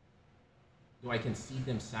 Though I can see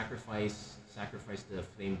them sacrifice the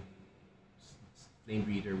Flame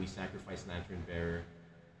Breather, we sacrifice Lantern Bearer.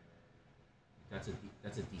 That's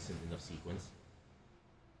a decent enough sequence.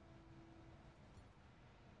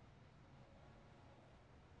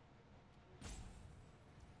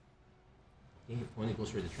 Okay, opponent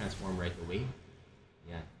goes for the transform right away.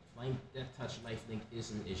 Yeah, flying Death Touch lifelink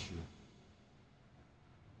is an issue.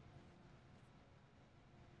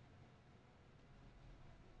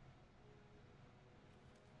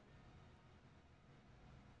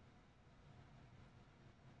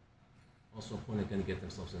 Also, opponent gonna get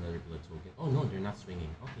themselves another blood token. Oh no, they're not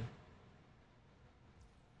swinging. Okay.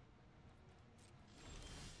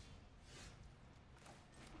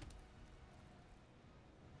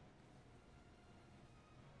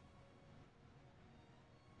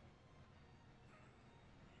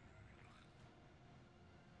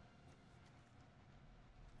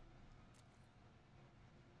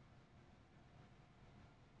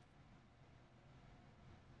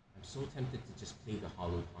 I'm so tempted to just play the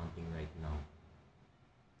Hallowed Haunting right now.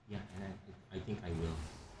 Yeah, and I think I will.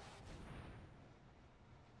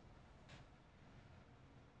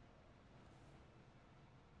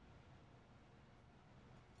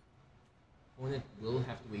 Opponent will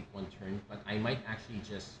have to wait one turn, but I might actually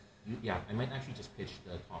just pitch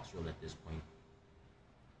the Toxrill at this point.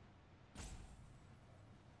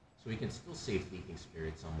 So we can still save Fleeting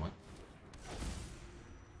Spirit somewhat.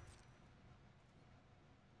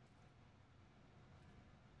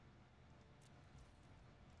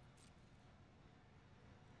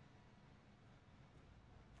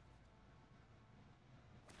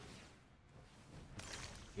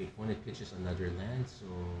 Okay, opponent pitches another land, so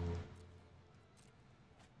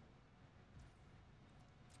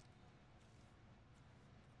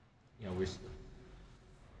yeah,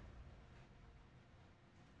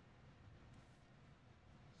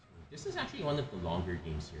 This is actually one of the longer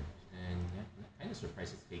games here, and yeah, I'm kind of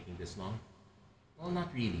surprised it's taking this long. Well,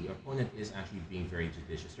 not really. Our opponent is actually being very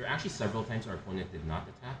judicious. There are actually several times our opponent did not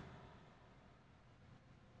attack.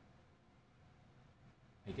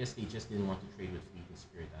 I guess they just didn't want to trade with Fleeting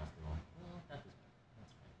Spirit after all. Well, that's fine.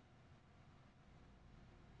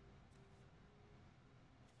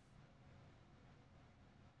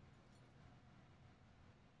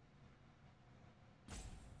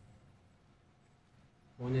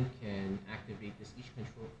 Opponent can activate this. Each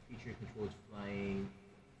creature controls flying.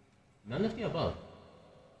 None of the above.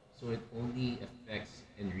 So it only affects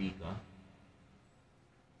Enrica.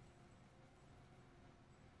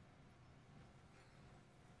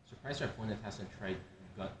 Surprised our opponent hasn't tried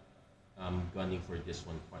gunning for this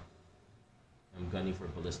one quite. Gunning for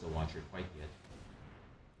Ballista Watcher quite yet.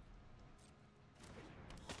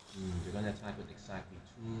 They're gonna attack with exactly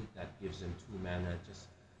 2. That gives them 2 mana, just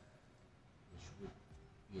which would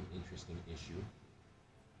be an interesting issue.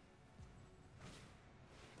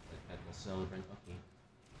 Petal Celebrant, okay.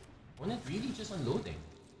 Opponent really just unloading.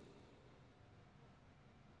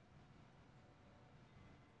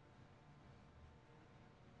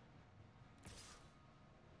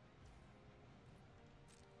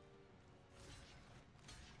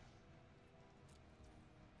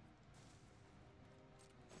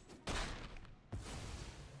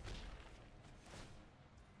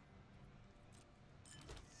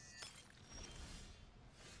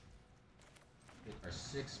 Our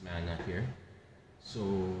 6 mana here. So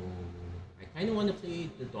I kind of want to play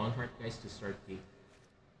the Dawnheart guys to start the.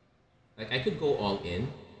 Like I could go all in.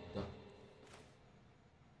 Yeah,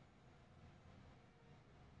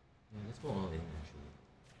 let's go all in actually.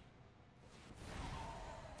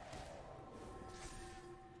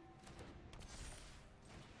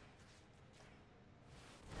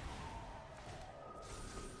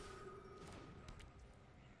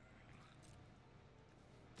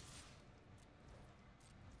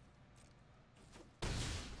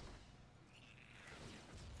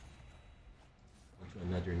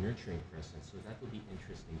 Another nurturing presence, so that will be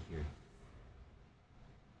interesting here.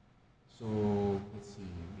 So let's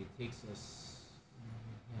see, it takes us,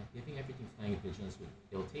 yeah, giving everything flying vigilance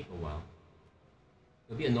it'll take a while.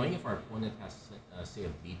 It'll be annoying if our opponent has say a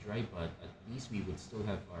bleed drive, but at least we would still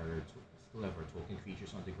have our token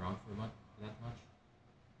creatures on the ground for that much.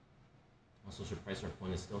 Also surprised our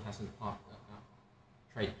opponent still hasn't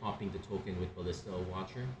tried popping the token with Ballista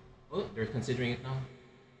Watcher. Oh, they're considering it now.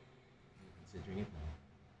 Let's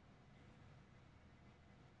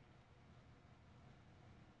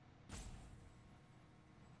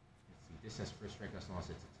see, this has first strike as long as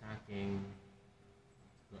it's attacking.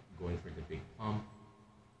 Going for the big pump.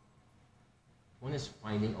 One is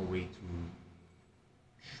finding a way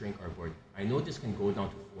to shrink our board. I know this can go down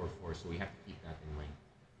to 4/4, so we have to keep that in mind.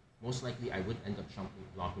 Most likely I would end up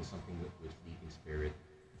blocking something with Fleeting Spirit.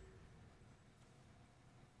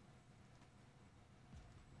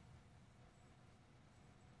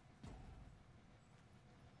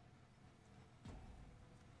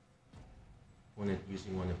 Opponent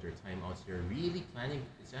using one of their timeouts. They're really planning.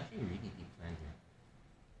 It's actually a really deep plan here.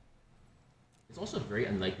 It's also very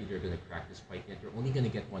unlikely they're going to crack this quite yet. They're only going to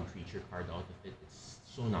get 1 creature card out of it. It's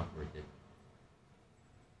so not worth it.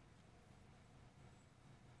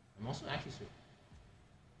 I'm also actually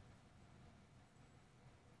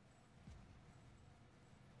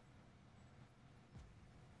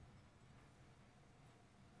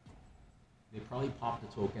they probably pop the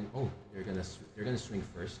token. Oh, they're gonna swing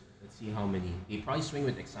first. Let's see how many. They probably swing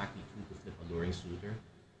with exactly 2 to flip Alluring Suitor.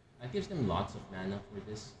 That gives them lots of mana for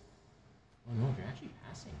this. Oh no, they're actually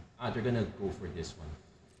passing. They're gonna go for this one.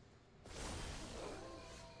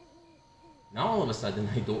 Now all of a sudden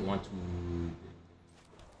I don't want to.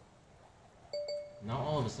 Now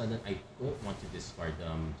all of a sudden I don't want to discard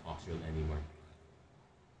Toxrill anymore.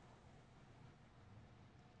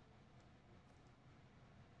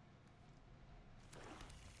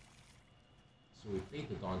 So we played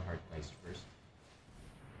the Dawnheart dice first.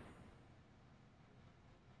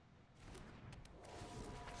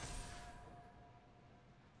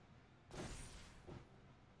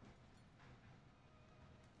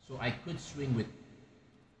 So I could swing with.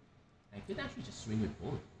 I could actually just swing with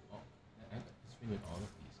both. Oh, I could swing with all of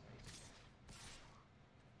these guys.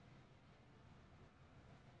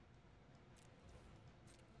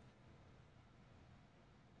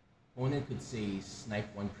 Opponent could say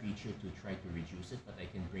snipe 1 creature to try to reduce it, but I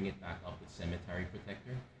can bring it back up with Cemetery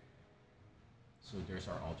Protector. So there's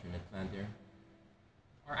our alternate plan there.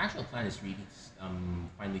 Our actual plan is really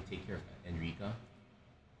finally take care of Enrica.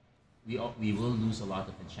 We will lose a lot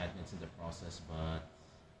of enchantments in the process, but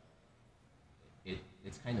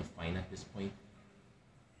it's kind of fine at this point.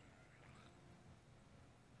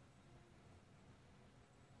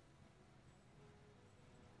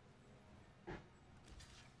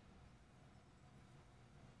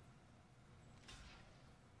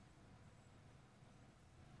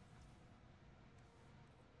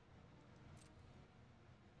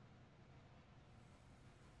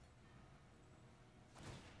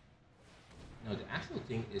 Now the actual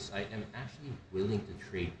thing is I am actually willing to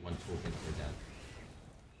trade one token for that.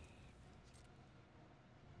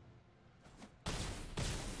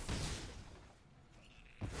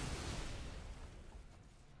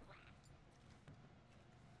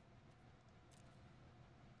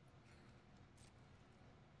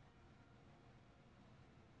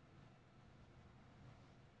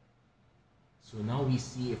 So now we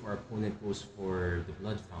see if our opponent goes for the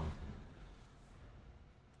Blood Fountain.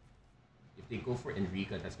 If they go for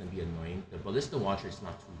Enrica, that's going to be annoying. The Ballista Watcher is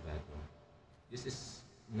not too bad though. This is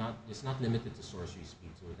not, it's not limited to sorcery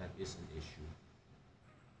speed, so that is an issue.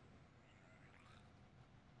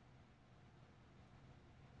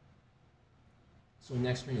 So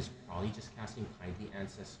next turn is probably just casting Kindly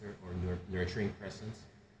Ancestor or Nurturing Presence.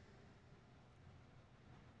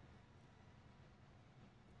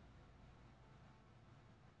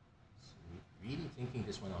 Really thinking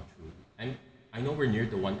this one out through. I know we're near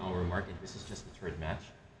the 1 hour mark and this is just the third match.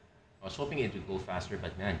 I was hoping it would go faster,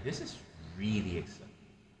 but man, this is really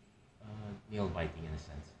nail biting in a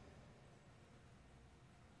sense.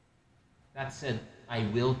 That said, I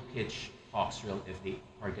will pitch Toxrill if they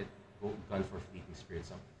target gun for Fleeting Spirit.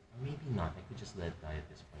 Or maybe not. I could just let it die at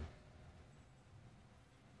this point.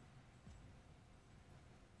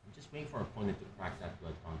 I'm just waiting for our opponent to crack that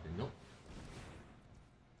Blood Fountain. Nope.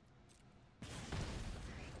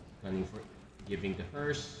 Gunning for giving the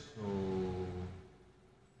hearse, so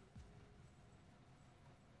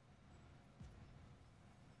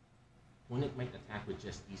opponent might attack with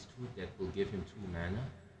just these two that will give him 2 mana.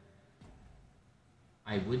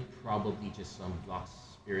 I would probably just block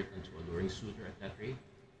Spirit into Alluring Suitor at that rate.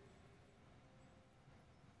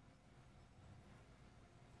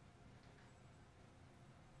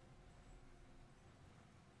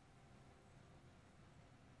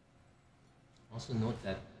 Also note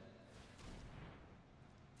that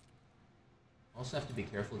also have to be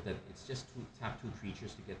careful that it's just tap 2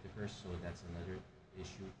 creatures to get the curse, so that's another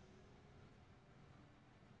issue.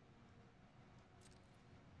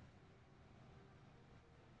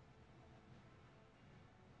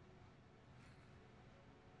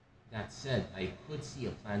 That said, I could see a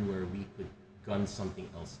plan where we could gun something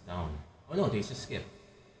else down. Oh no, they just skip.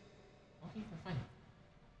 Okay, we're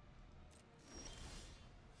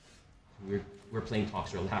fine. We're playing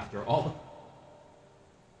Toxrill after all.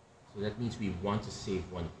 So that means we want to save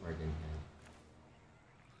 1 card in hand.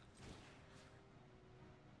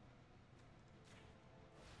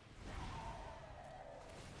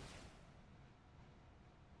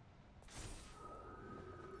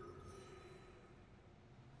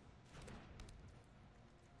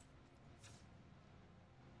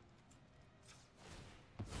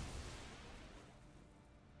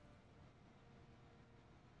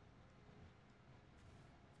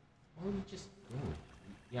 Or we just go.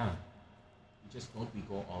 Yeah. We just don't. We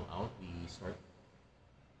go all out. We start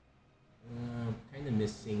kind of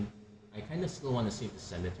missing. I kind of still want to save the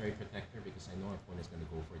Cemetery Protector because I know our opponent's going to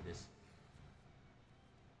go for this.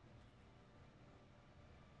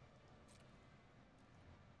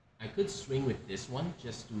 I could swing with this one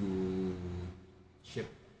just to chip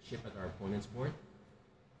at our opponent's board.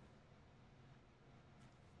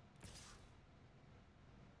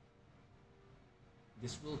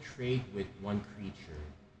 This will trade with 1 creature.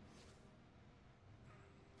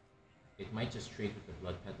 It might just trade with the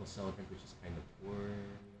Blood Petal Celebrant, which is kind of poor.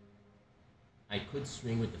 I could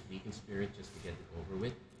swing with the Fleeting Spirit just to get it over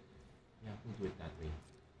with. Yeah, we'll do it that way.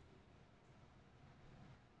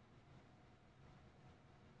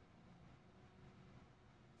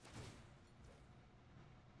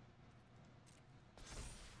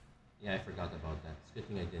 Yeah, I forgot about that. It's a good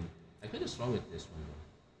thing I didn't. I could have swung with this one though.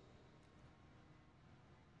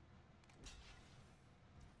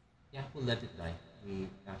 Yeah, we'll let it die. We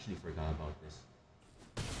actually forgot about this.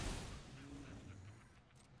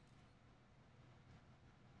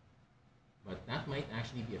 But that might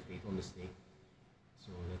actually be a fatal mistake.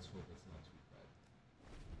 So let's hope it's not too bad.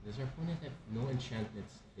 Does our opponent have no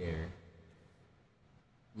enchantments there?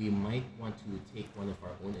 We might want to take one of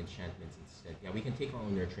our own enchantments instead. Yeah, we can take our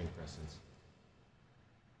own Nurturing Presence.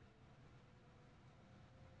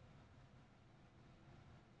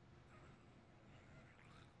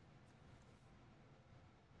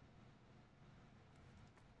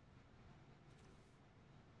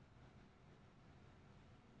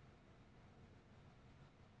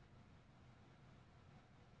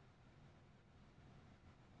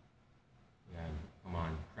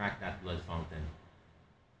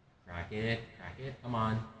 crack it. Come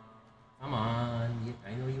on. Come on.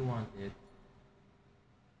 I know you want it.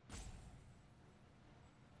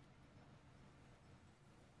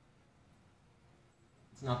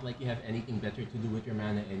 It's not like you have anything better to do with your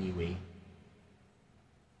mana anyway.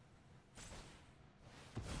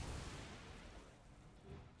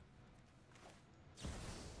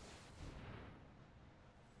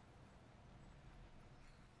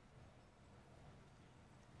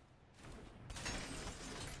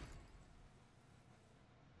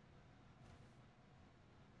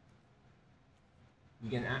 We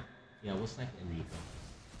can act. Yeah, we'll select Enrico.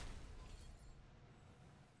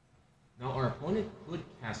 Now our opponent could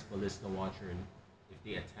cast Ballista Watcher if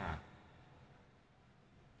they attack.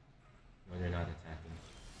 No, they're not attacking.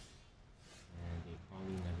 And they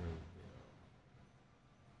probably never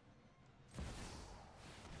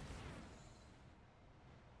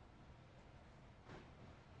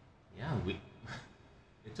will. Yeah,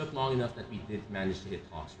 it took long enough that we did manage to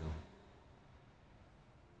hit Toxrill.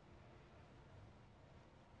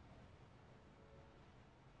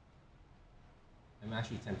 I'm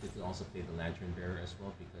actually tempted to also play the Lantern Bearer as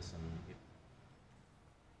well because so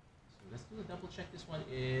let's do a double check. This one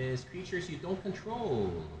is creatures you don't control.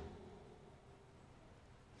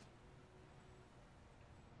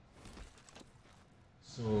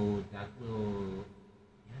 So that will,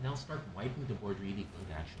 that'll start wiping the board really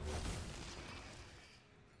good actually.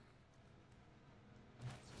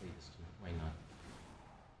 Let's play this too. Why not?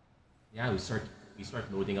 Yeah, we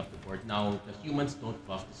start loading up the board. Now the humans don't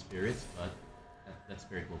buff the spirits, but that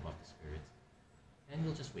spirit will buff the spirits. And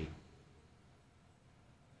we'll just wait.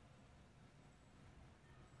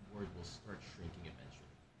 The board will start shrinking eventually.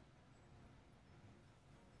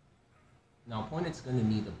 Now opponent's gonna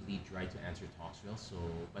need a Bleed Dry to answer Toxrill,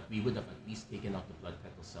 but we would have at least taken out the Blood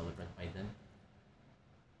Petal Celebrant by then.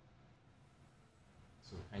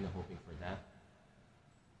 So kinda hoping for that.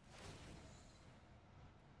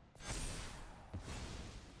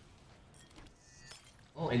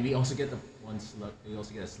 Oh, and we also get the one slug. We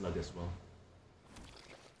also get a slug as well.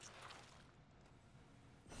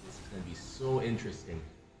 This is gonna be so interesting.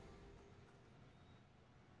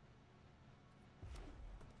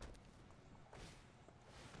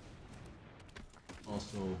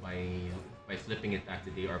 Also, by flipping it back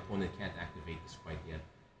today, our opponent can't activate this quite yet.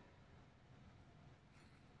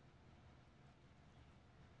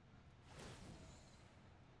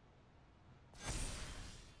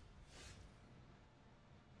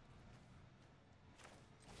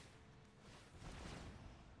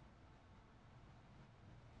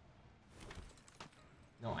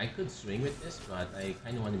 No, I could swing with this, but I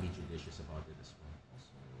kind of want to be judicious about it as well.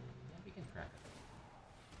 Also, yeah, we can crack it.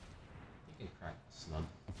 We can crack the slug.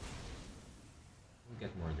 We'll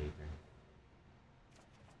get more later.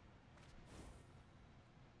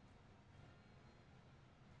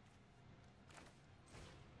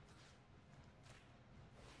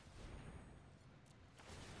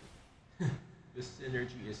 This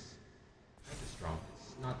synergy is kind of strong.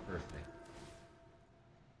 It's not perfect.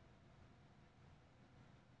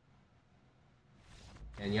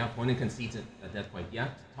 And yeah, opponent concedes it at that point. Yeah,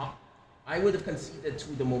 I would have conceded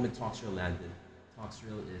to the moment Toxrill landed.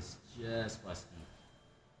 Toxrill is just busty.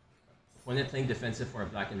 Opponent playing defensive for a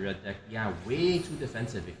black and red deck. Yeah, way too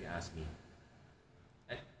defensive if you ask me.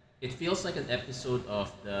 It feels like an episode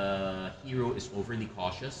of the hero is overly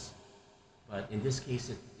cautious, but in this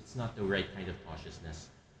case, it's not the right kind of cautiousness.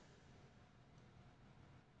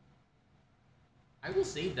 I will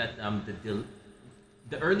say that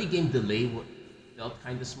the early game delay felt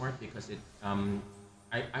kind of smart because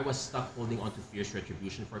I was stuck holding on to Fierce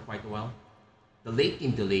Retribution for quite a while. The late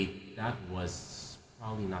game delay, that was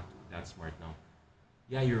probably not that smart now.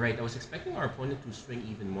 Yeah, you're right. I was expecting our opponent to swing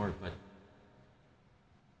even more, but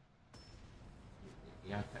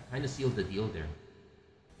yeah, kind of sealed the deal there.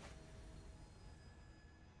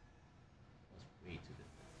 That was way too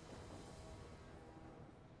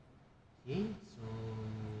different. Okay, so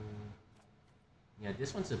yeah,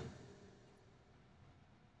 this one's a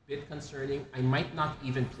bit concerning. I might not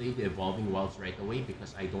even play the Evolving Wilds right away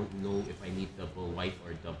because I don't know if I need double white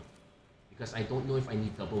or double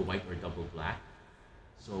white or double black.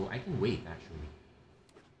 So I can wait actually.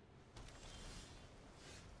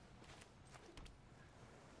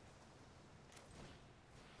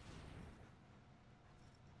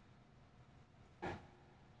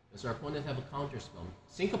 Does our opponent have a counter spell?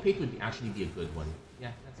 Syncopate would actually be a good one.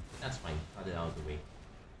 Yeah, that's fine. Got it out of the way.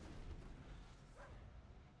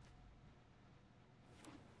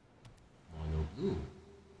 Mono blue.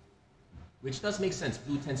 Which does make sense.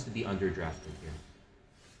 Blue tends to be underdrafted here.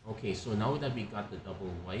 Okay, so now that we got the double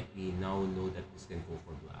white, we now know that this can go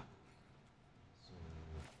for black.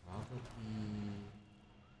 Probably.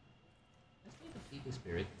 Let's play the Fleeting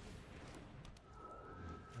Spirit.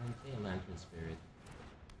 And play a Lantern Spirit.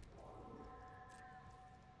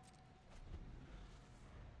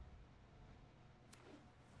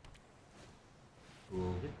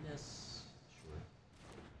 Cruel Witness. Sure.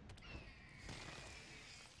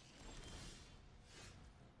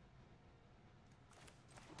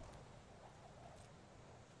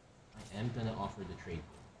 I am gonna offer the trade.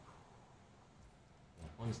 The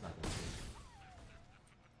opponent's not gonna trade.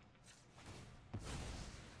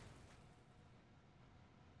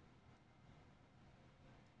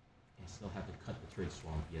 I still haven't cut the third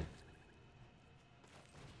swamp yet.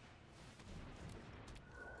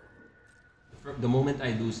 The moment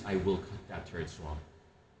I lose, I will cut that third swamp.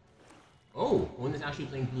 Oh, one is actually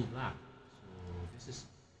playing blue-black. So this is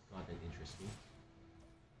gotten interesting.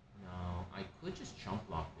 Now, I could just chump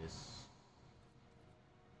block this.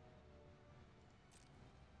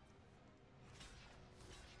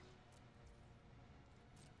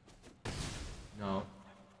 Now,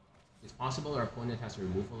 it's possible our opponent has a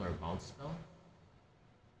removal or a bounce spell.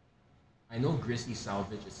 I know Grizzly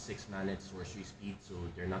Salvage is 6 mana at sorcery speed, so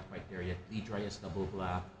they're not quite there yet. Bleed Dry is double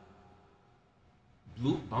black.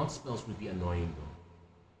 Blue bounce spells would be annoying though.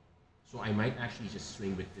 So I might actually just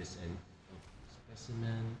swing with this and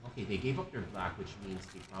Specimen. Okay, they gave up their black, which means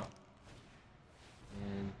they count.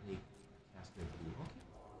 And they cast their blue. Okay.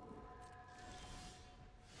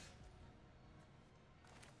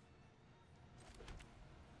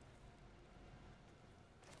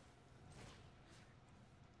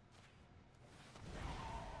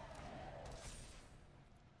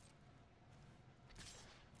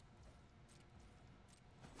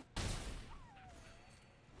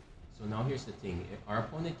 So now here's the thing, our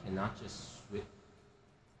opponent cannot just switch.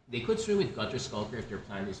 They could swing with Gutter Skulker if their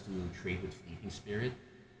plan is to trade with Fleeting Spirit.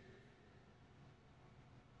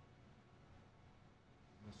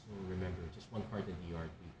 Also remember, just one card in the yard,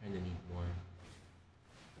 we kind of need more.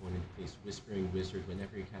 Opponent plays Whispering Wizard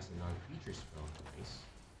whenever he casts a non-creature spell. Nice.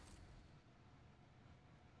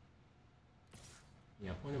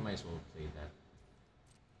 Yeah, opponent might as well play that.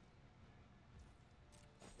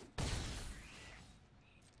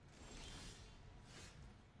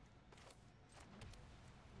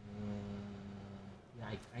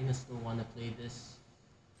 I kind of still want to play this.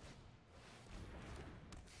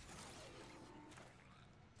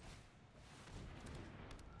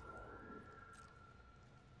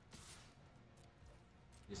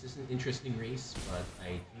 This is an interesting race, but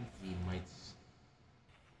I think we might. Let's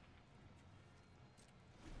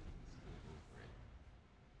go for it.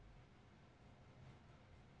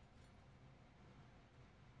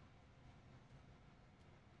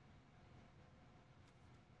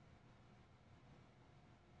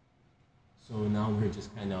 So now we're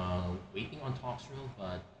just kind of waiting on Toxrill,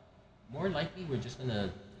 but more likely we're just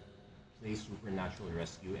gonna play Supernatural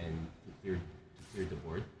Rescue and to clear the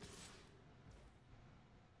board.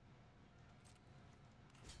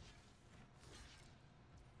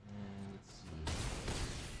 And let's see.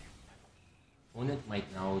 Opponent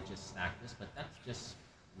might now just stack this, but that just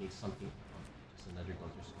makes something. Just another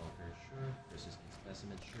Gutter Skulker, sure. Persistent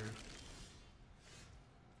Specimen, sure.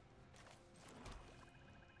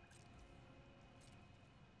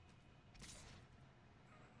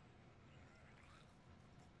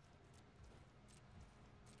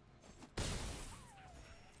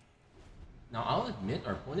 Now, I'll admit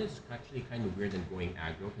our opponent is actually kind of weird in going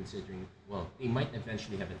aggro, considering, well, they might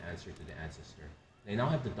eventually have an answer to the Ancestor. They now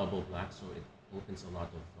have the double black, so it opens a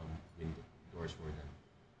lot of doors for them.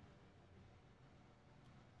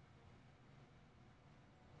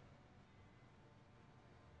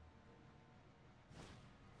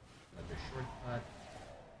 Another shortcut,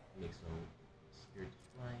 make some Spirit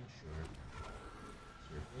Fly, sure.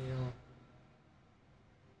 Surveil.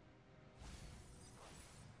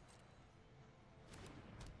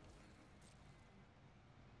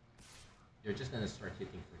 They're just gonna start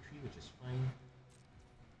hitting for 3, which is fine.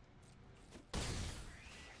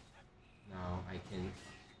 Now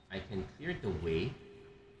I can clear the way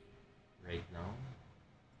right now.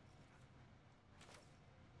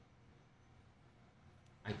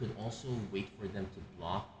 I could also wait for them to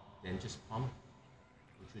block, then just pump,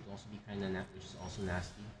 which would also be which is also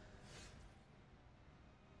nasty.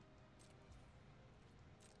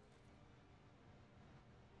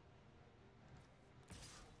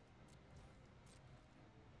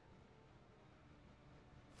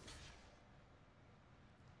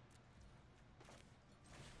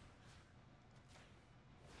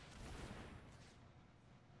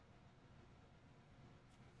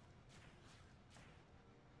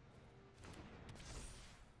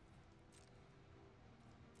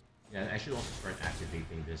 Yeah, I should also start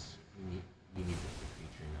activating this. We need the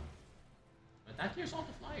creature now. But that clears all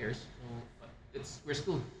the flyers, so but we're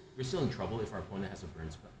still in trouble if our opponent has a burn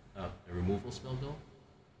spell, a removal spell though.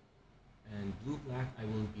 And blue black, I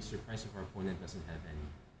will be surprised if our opponent doesn't have any.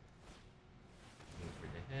 Looking for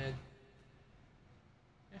the head.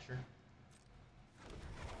 Yeah, sure.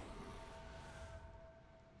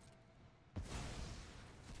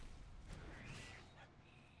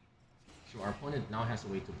 So our opponent now has a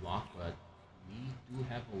way to block, but we do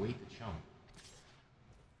have a way to chump.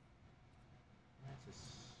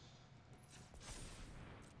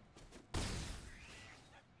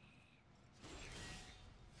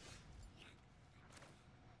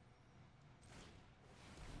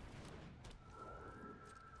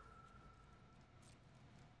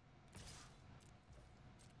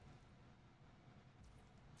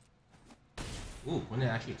 Ooh, opponent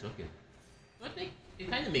actually took it. But it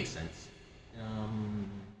kind of makes sense.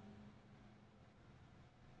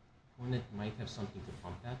 Opponent might have something to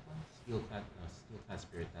pump that one. Steel-clad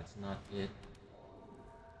spirit, that's not it.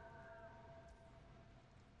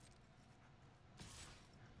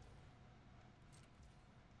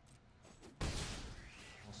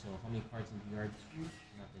 Also, how many cards in the yard? 2?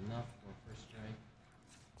 Not enough for first strike.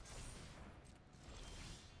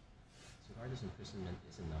 Cigarda's imprisonment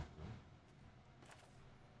is enough though.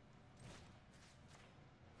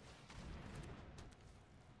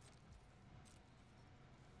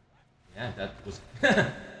 Yeah, that was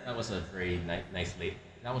that was a very nice late.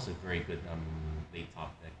 That was a very good late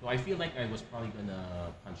top deck. Though I feel like I was probably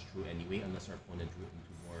gonna punch through anyway, unless our opponent drew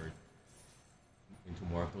into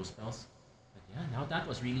more of those spells. But yeah, now that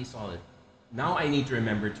was really solid. Now I need to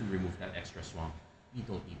remember to remove that extra swamp. We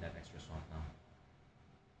don't need that extra swamp now.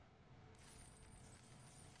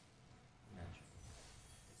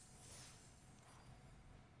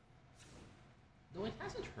 Though it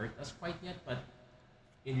hasn't hurt us quite yet, but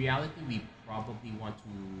in reality, we probably want to.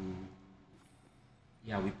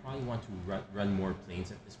 Yeah, we probably want to run more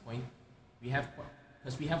planes at this point.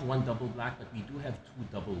 Because we have one double black, but we do have 2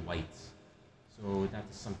 double whites, so that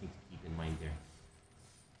is something to keep in mind there.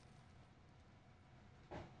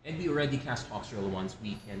 And we already cast Toxrill once.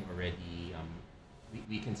 We can already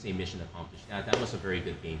we can say mission accomplished. That was a very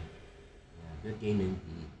good game. Yeah, good game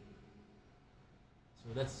indeed. So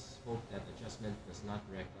let's hope that adjustment does not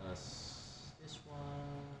wreck us. This one,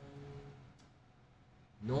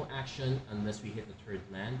 no action unless we hit the 3rd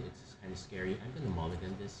land. It's kind of scary. I'm gonna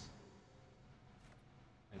mulligan this.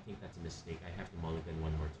 I think that's a mistake. I have to mulligan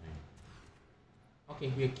one more time.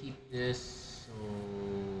 Okay, we'll keep this. So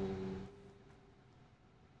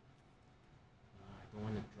I don't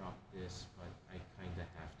want to drop this, but I kind of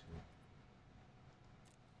have to.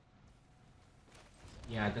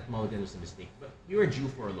 Yeah, that mulligan was a mistake, but we were due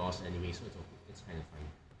for a loss anyway, so it's okay. It's kind of fine.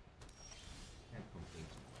 Can't complain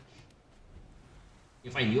too much.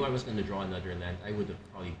 If I knew I was going to draw another land, I would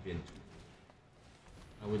have probably been 2.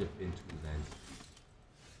 I would have been 2 lands.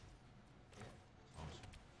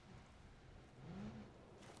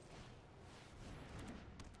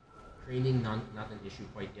 Training not an issue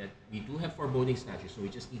quite yet. We do have foreboding statue, so we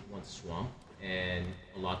just need 1 swamp and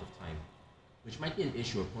a lot of time, which might be an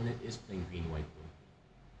issue. Opponent is playing green-white though.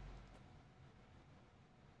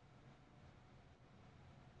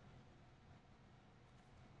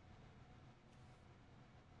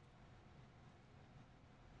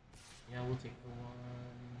 Yeah, we'll take the 1.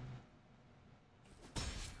 Let's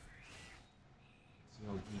see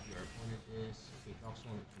how GG our opponent is. Okay,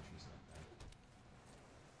 Toxrill infantry's not bad.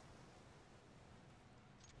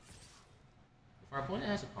 If our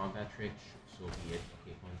opponent has a combat trick, so be it.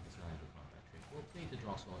 Okay, opponent does not have a combat trick. We'll play the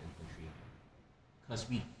Toxrill infantry. Because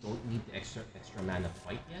we don't need the extra mana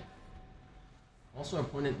quite yet. Also, our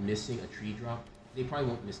opponent missing a 3 drop. They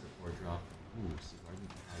probably won't miss the 4 drop. Ooh,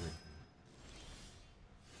 Sigardan Pilot.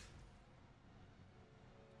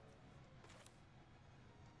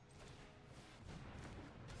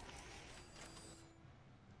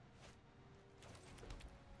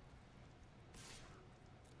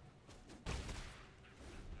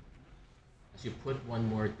 You put 1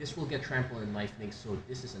 more. This will get trample and lifelink, so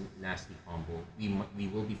this is a nasty combo. We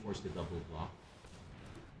will be forced to double block,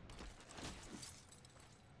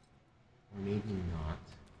 or maybe not.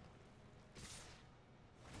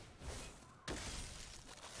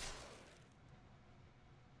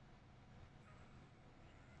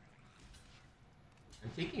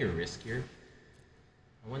 I'm taking a risk here.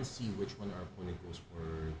 I want to see which one our opponent goes for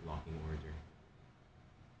blocking order.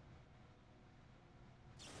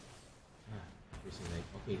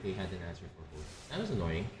 Okay, they had an answer for both. That was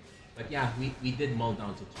annoying. But yeah, we did mull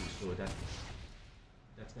down to 2, so that's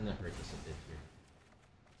gonna hurt us a bit here.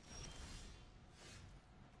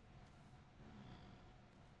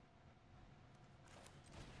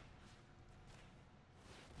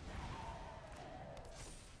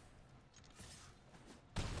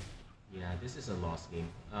 this is a lost game.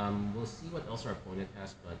 We'll see what else our opponent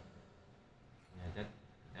has, but yeah,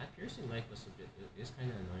 that piercing light was a bit, it is kind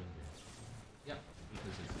of annoying there. Yep,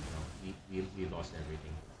 because it's, you know, we lost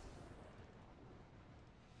everything.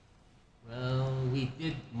 Well, we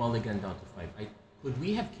did mulligan down to 5. Could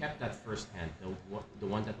we have kept that first hand, the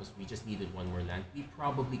one that was, we just needed one more land? We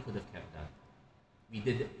probably could have kept that. We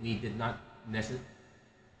did not necessarily.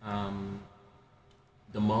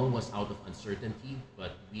 The mull was out of uncertainty,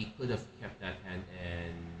 but we could have kept that hand,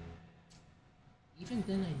 and even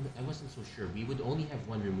then I wasn't so sure. We would only have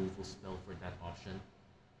one removal spell for that option.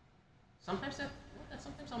 Sometimes that's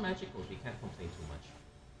sometimes how Magic goes. We can't complain too much.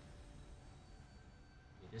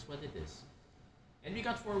 It is what it is. And we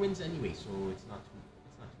got 4 wins anyway, so it's not too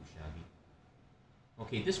shabby.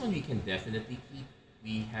 Okay, this one we can definitely keep.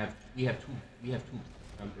 We have two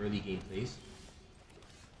early game plays.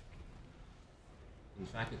 In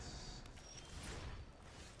fact,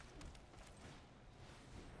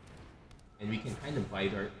 and we can kind of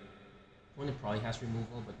bide our opponent probably has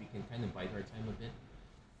removal, but we can kind of bide our time a bit.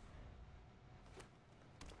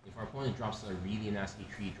 If our opponent drops a really nasty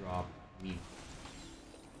tree drop, we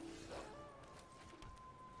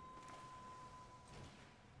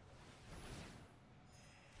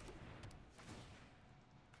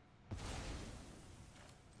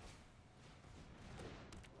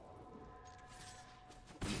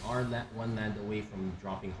are one land away from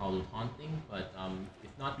dropping Hallowed Haunting, but if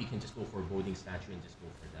not, we can just go for a Boding Statue and just go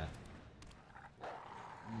for that.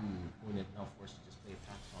 Opponent now forced to just play a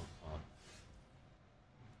Pax on top.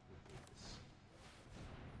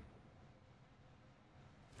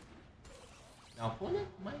 Now opponent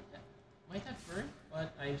might have Burn,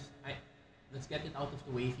 but let's get it out of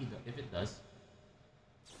the way if it does.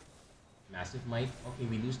 Massive Might. Okay,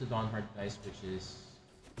 we lose the Dawnheart, guys, which is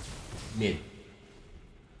mid.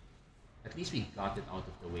 At least we got it out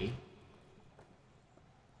of the way.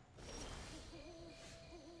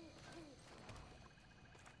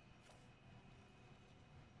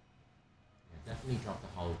 Yeah, definitely drop the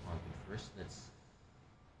Hallowed Haunting first. Let's.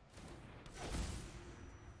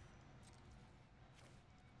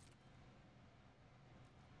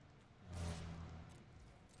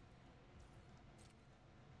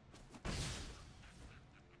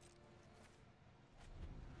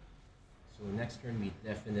 So next turn we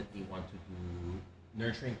definitely want to do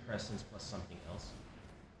Nurturing Presence plus something else.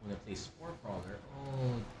 I'm gonna play Spore Crawler.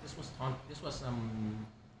 Oh, this was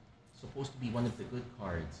supposed to be one of the good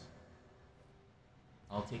cards.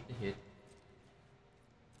 I'll take the hit.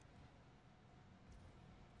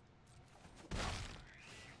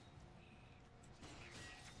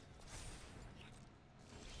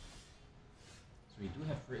 So we do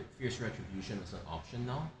have Fierce Retribution as an option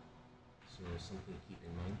now. So something to keep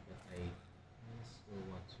in mind, but I still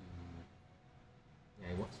want to.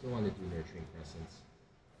 Yeah, I still want to do Nurturing Presence.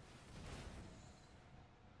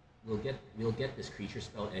 We'll get this creature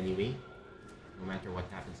spell anyway, no matter what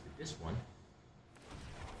happens to this one.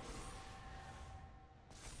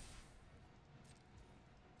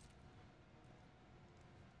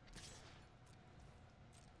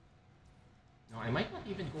 Now I might not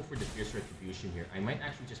even go for the Fierce Retribution here. I might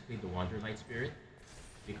actually just play the Wanderlight Spirit,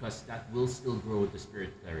 because that will still grow the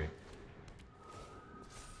Spirit Cleric.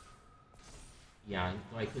 Yeah,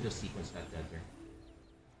 though I could have sequenced that better.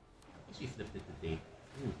 I guess we flipped it to date.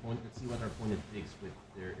 Let's see what our opponent digs with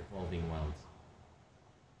their Evolving Wilds.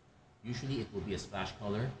 Usually it will be a splash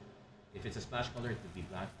color. If it's a splash color, it would be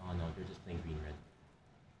black. Oh no, they're just playing green-red.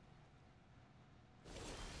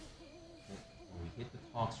 We hit the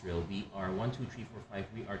Toxrill. We are 1, 2, 3, 4, 5.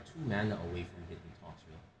 We are 2 mana away from hitting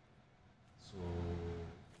Toxrill. So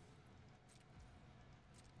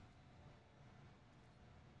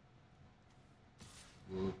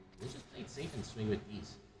we'll just play it safe and swing with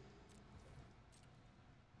these.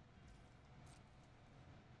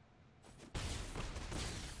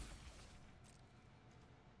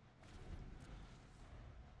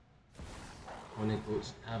 Opponent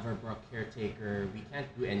goes Averbrook Caretaker. We can't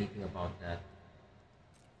do anything about that.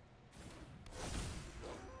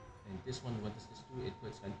 And this one, what does this do? It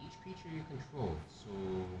puts on each creature you control. So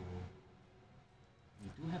we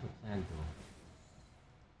do have a plan though.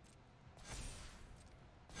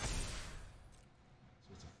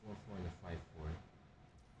 So it's a 4/4 and a 5/4.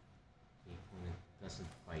 The opponent doesn't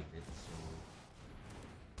fight it, so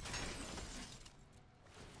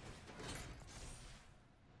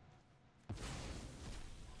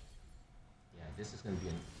yeah, this is gonna be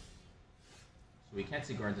an. So we can't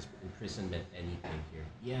Cigar this Imprisonment anything here.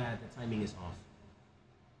 Yeah, the timing is off.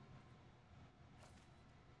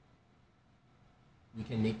 We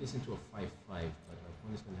can make this into a 5/5, but our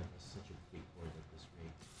opponent's gonna have such a big board at this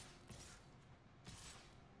rate.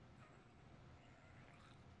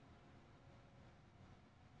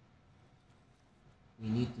 we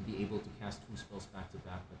need to be able to cast 2 spells back to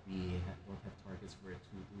back, but we don't have targets for it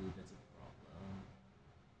to do. That's a problem.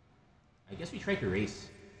 I guess we try to race.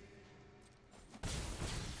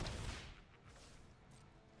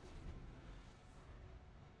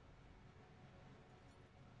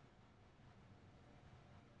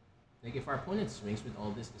 Like if our opponent swings with all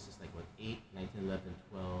this is like what, 8, 9, 10, 11,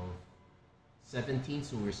 12, 17,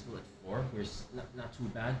 so we're still at 4. We're not too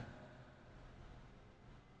bad.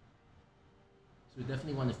 So we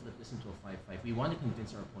definitely want to flip this into a 5-5. We want to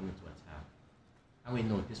convince our opponent to attack. Oh wait,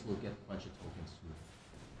 no, this will get a bunch of tokens too.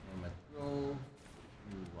 And my throw. Ooh,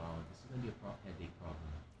 wow, this is going to be a headache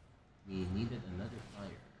problem. We needed another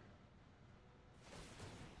flyer.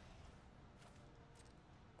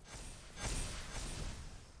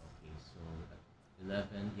 Okay, so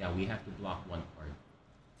 11. Yeah, we have to block 1 card.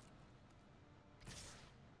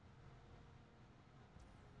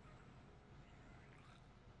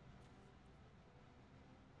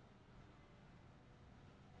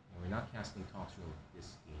 We're not casting Toxrill this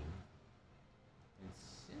game. And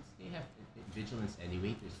since they have vigilance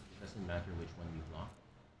anyway, it doesn't matter which one we block.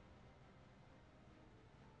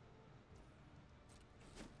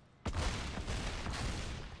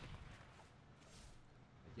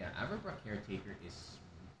 But yeah, Averbra Caretaker is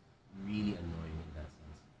really annoying in that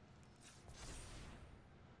sense.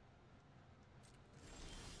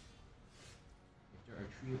 If there are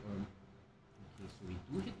 3 or... Okay, so we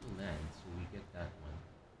do hit the land, so we get that one.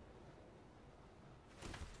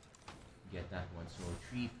 Get that one, so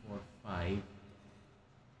 3, 4,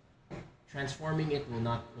 5. Transforming it will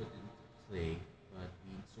not put into play, but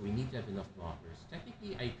so we need to have enough blockers.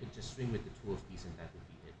 Technically, I could just swing with the 2 of these and that would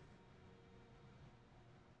be it.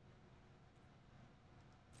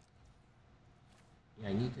 Yeah,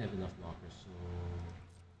 I need to have enough blockers, so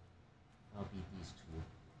I'll beat these 2.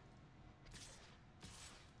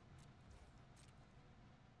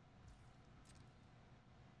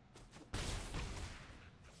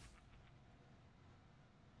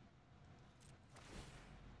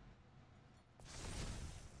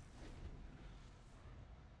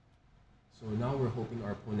 So now we're hoping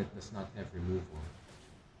our opponent does not have removal.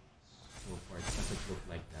 So far it doesn't look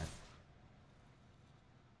like that.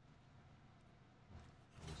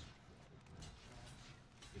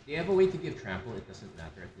 If they have a way to give trample, it doesn't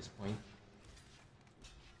matter at this point.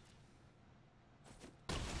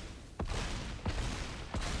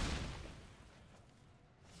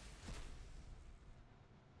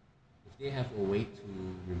 If they have a way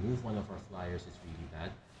to remove one of our flyers, it's really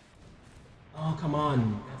bad. Oh, come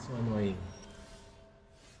on! That's so annoying.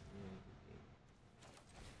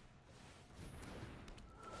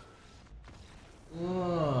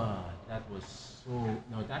 Oh, that was so...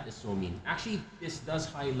 No, that is so mean. Actually, this does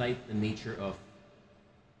highlight the nature of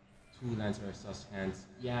 2 lands versus hands.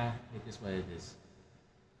 Yeah, it is what it is.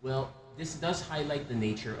 Well, this does highlight the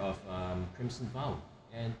nature of Crimson Vow.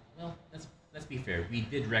 And, well, let's be fair. We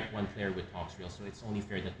did wreck 1 player with Toxrill, so it's only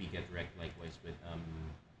fair that we get wrecked likewise with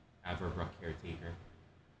Averbra Caretaker.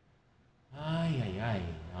 Ay.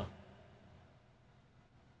 No.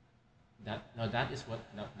 That is what.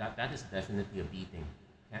 No, that is definitely a beating.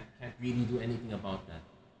 Can't really do anything about that.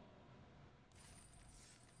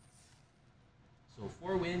 So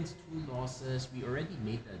 4 wins, 2 losses. We already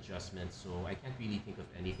made the adjustment, so I can't really think of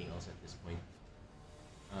anything else at this point.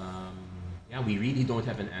 Yeah, we really don't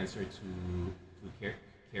have an answer to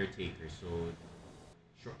Caretaker. So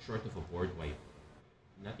short of a board wipe.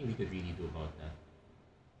 Nothing we could really do about that.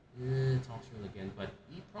 Toxrill again, but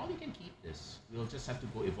we probably can keep this. We'll just have to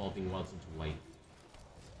go Evolving Wilds into white.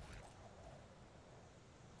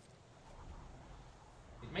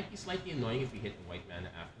 It might be slightly annoying if we hit the white mana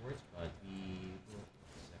afterwards, but we will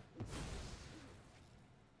accept it.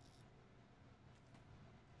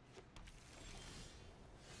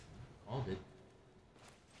 Called it.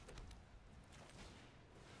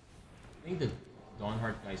 I think the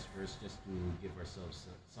Dawnheart guys first, just to give ourselves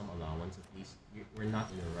some allowance at least. We're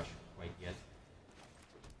not in a rush quite yet.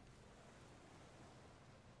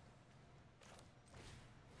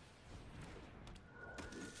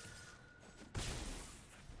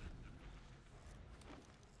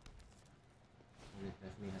 And it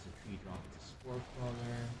definitely has a 3-drop. It's a Spore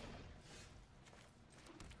Crawler.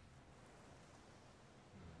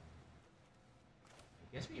 I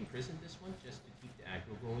guess we imprisoned this one just to keep the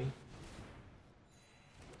aggro going.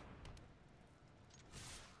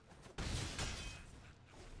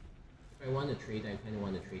 If I want to trade, I kind of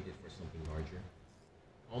want to trade it for something larger.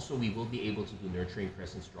 Also, we will be able to do Nurturing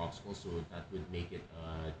Presence drop skull, so that would make it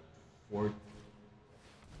 4. There's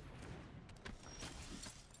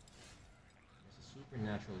a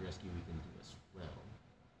Supernatural Rescue we can do as well.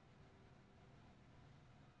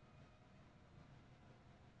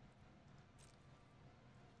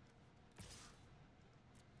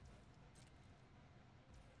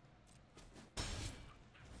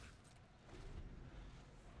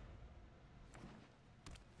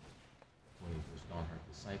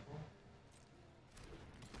 Disciple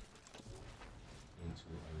into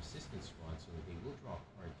a resistance squad, so they will draw a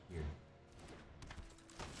card here.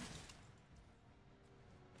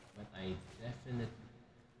 But I definitely...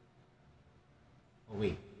 Oh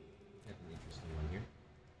wait, got an interesting one here.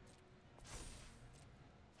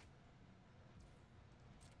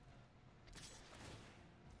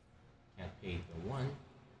 Can't pay the 1.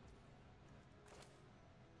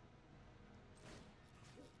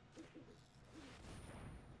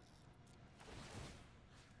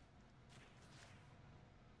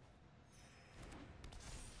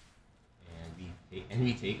 And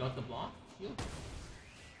we take out the block shield.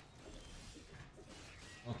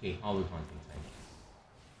 Okay, Hollow Haunting time.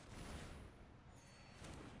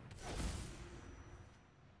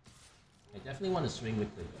 I definitely want to swing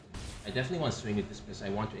with this because I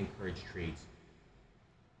want to encourage trades.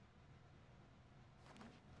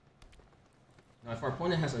 Now, if our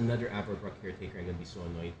opponent has another Aberbrok Caretaker, I'm gonna be so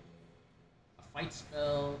annoyed. A fight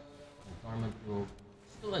spell, a Dormant Grove,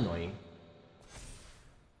 still annoying.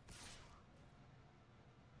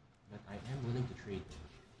 But I am willing to trade.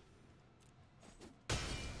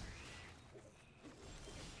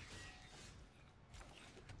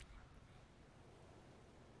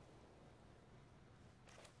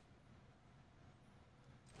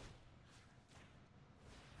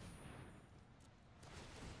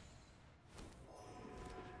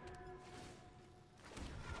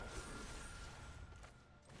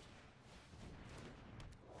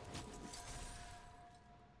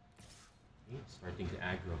 Okay, starting to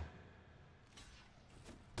aggro.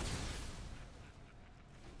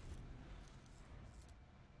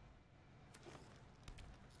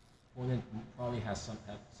 Opponent probably has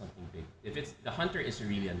something big. If it's the hunter is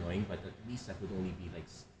really annoying, but at least that would only be like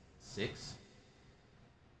 6.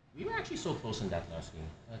 We were actually so close in that last game,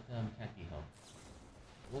 but can't be helped.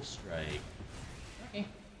 Wolf Strike. Okay.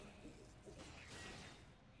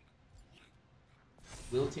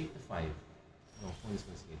 We'll take the 5. No, opponent's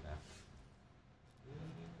gonna stay back.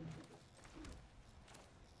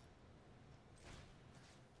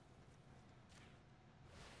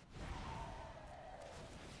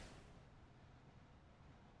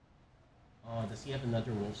 Oh, does he have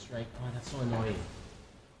another Wolf Strike? Oh, that's so annoying.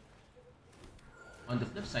 On the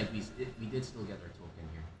flip side, we did still get our token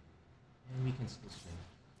here. And we can still swing.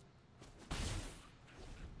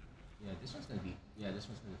 Yeah, this one's gonna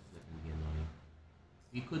flip and be annoying.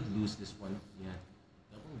 We could lose this one. Yeah,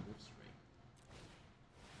 double Wolf Strike.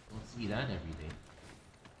 Don't see that every day.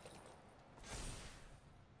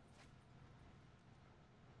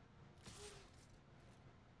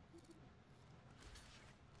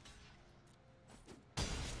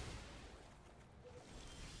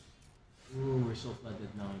 Ooh, we're so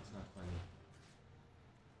flooded now, it's not funny.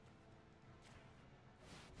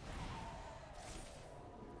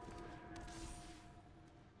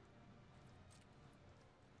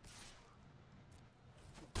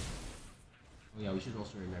 Oh yeah, we should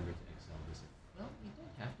also remember to exile this. Well, we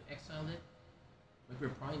don't have to exile it, but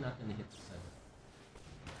we're probably not going to hit the 7.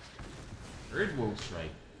 Third Wolf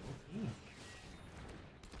Strike. Okay.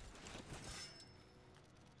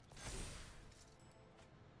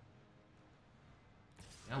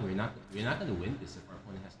 Yeah, we're not gonna win this if our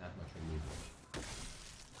opponent has that much removal.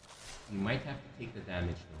 We might have to take the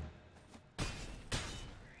damage though.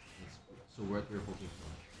 So what we're hoping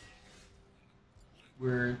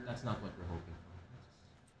for. That's not what we're hoping for.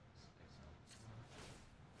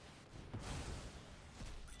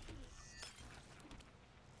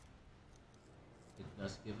 It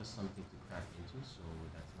does give us something to crack into, so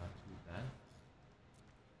that's not too bad.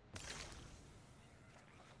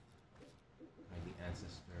 The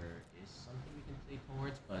Ancestor is something we can play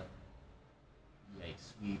towards, but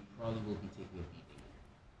yikes, we probably will be taking a beating.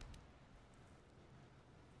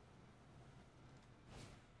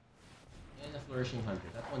 And a Flourishing Hunter.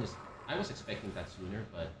 That one is... I was expecting that sooner,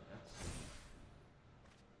 but that's...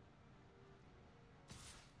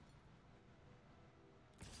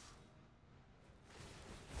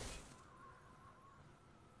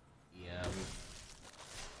 Yeah,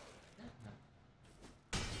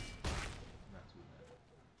 not too bad.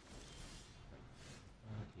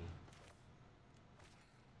 Okay.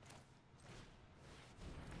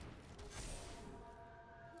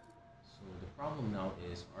 So the problem now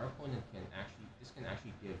is our opponent can actually... This can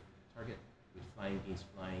actually give target with flying gains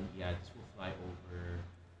flying. Yeah, this will fly over.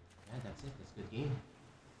 Yeah, that's it. That's a good game.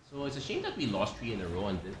 So it's a shame that we lost 3 in a row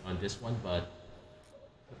on this one, but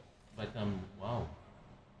wow.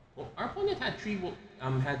 Well, our opponent had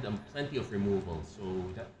plenty of removal, so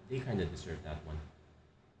that they kind of deserved that one.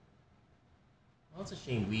 Well, it's a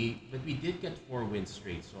shame. But we did get 4 wins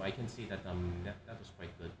straight, so I can say that that was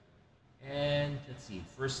quite good. And let's see,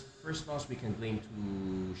 first loss we can blame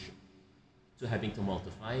to having to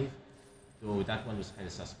multiply, though that one was kind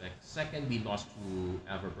of suspect. Second, we lost to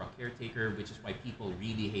Averbrock Caretaker, which is why people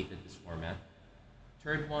really hated this format.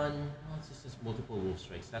 Third one, well, it's just multiple wolf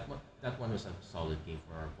strikes. That one was a solid game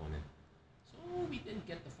for our opponent. So we didn't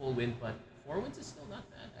get the full win, but 4 wins is still not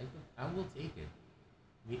bad. I will take it.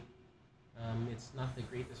 It's not the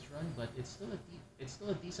greatest run, but it's still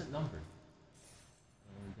a decent number.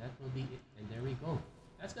 And that will be it. And there we go.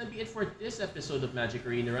 That's going to be it for this episode of Magic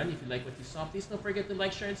Arena Run. If you like what you saw, please don't forget to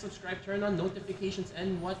like, share, and subscribe. Turn on notifications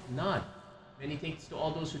and whatnot. Many thanks to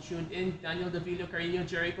all those who tuned in. Daniel Davilo, Carino,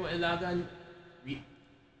 Jericho, Elagan. We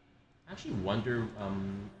actually wonder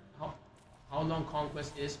how long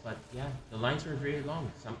Conquest is, but yeah, the lines are very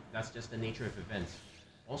long. That's just the nature of events.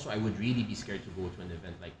 Also, I would really be scared to go to an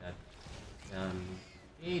event like that.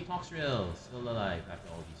 Hey, Toxrill, still alive after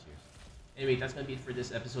all these years. Anyway, that's going to be it for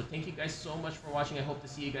this episode. Thank you guys so much for watching. I hope to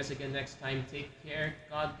see you guys again next time. Take care.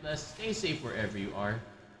 God bless. Stay safe wherever you are.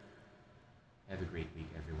 Have a great week,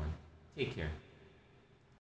 everyone. Take care.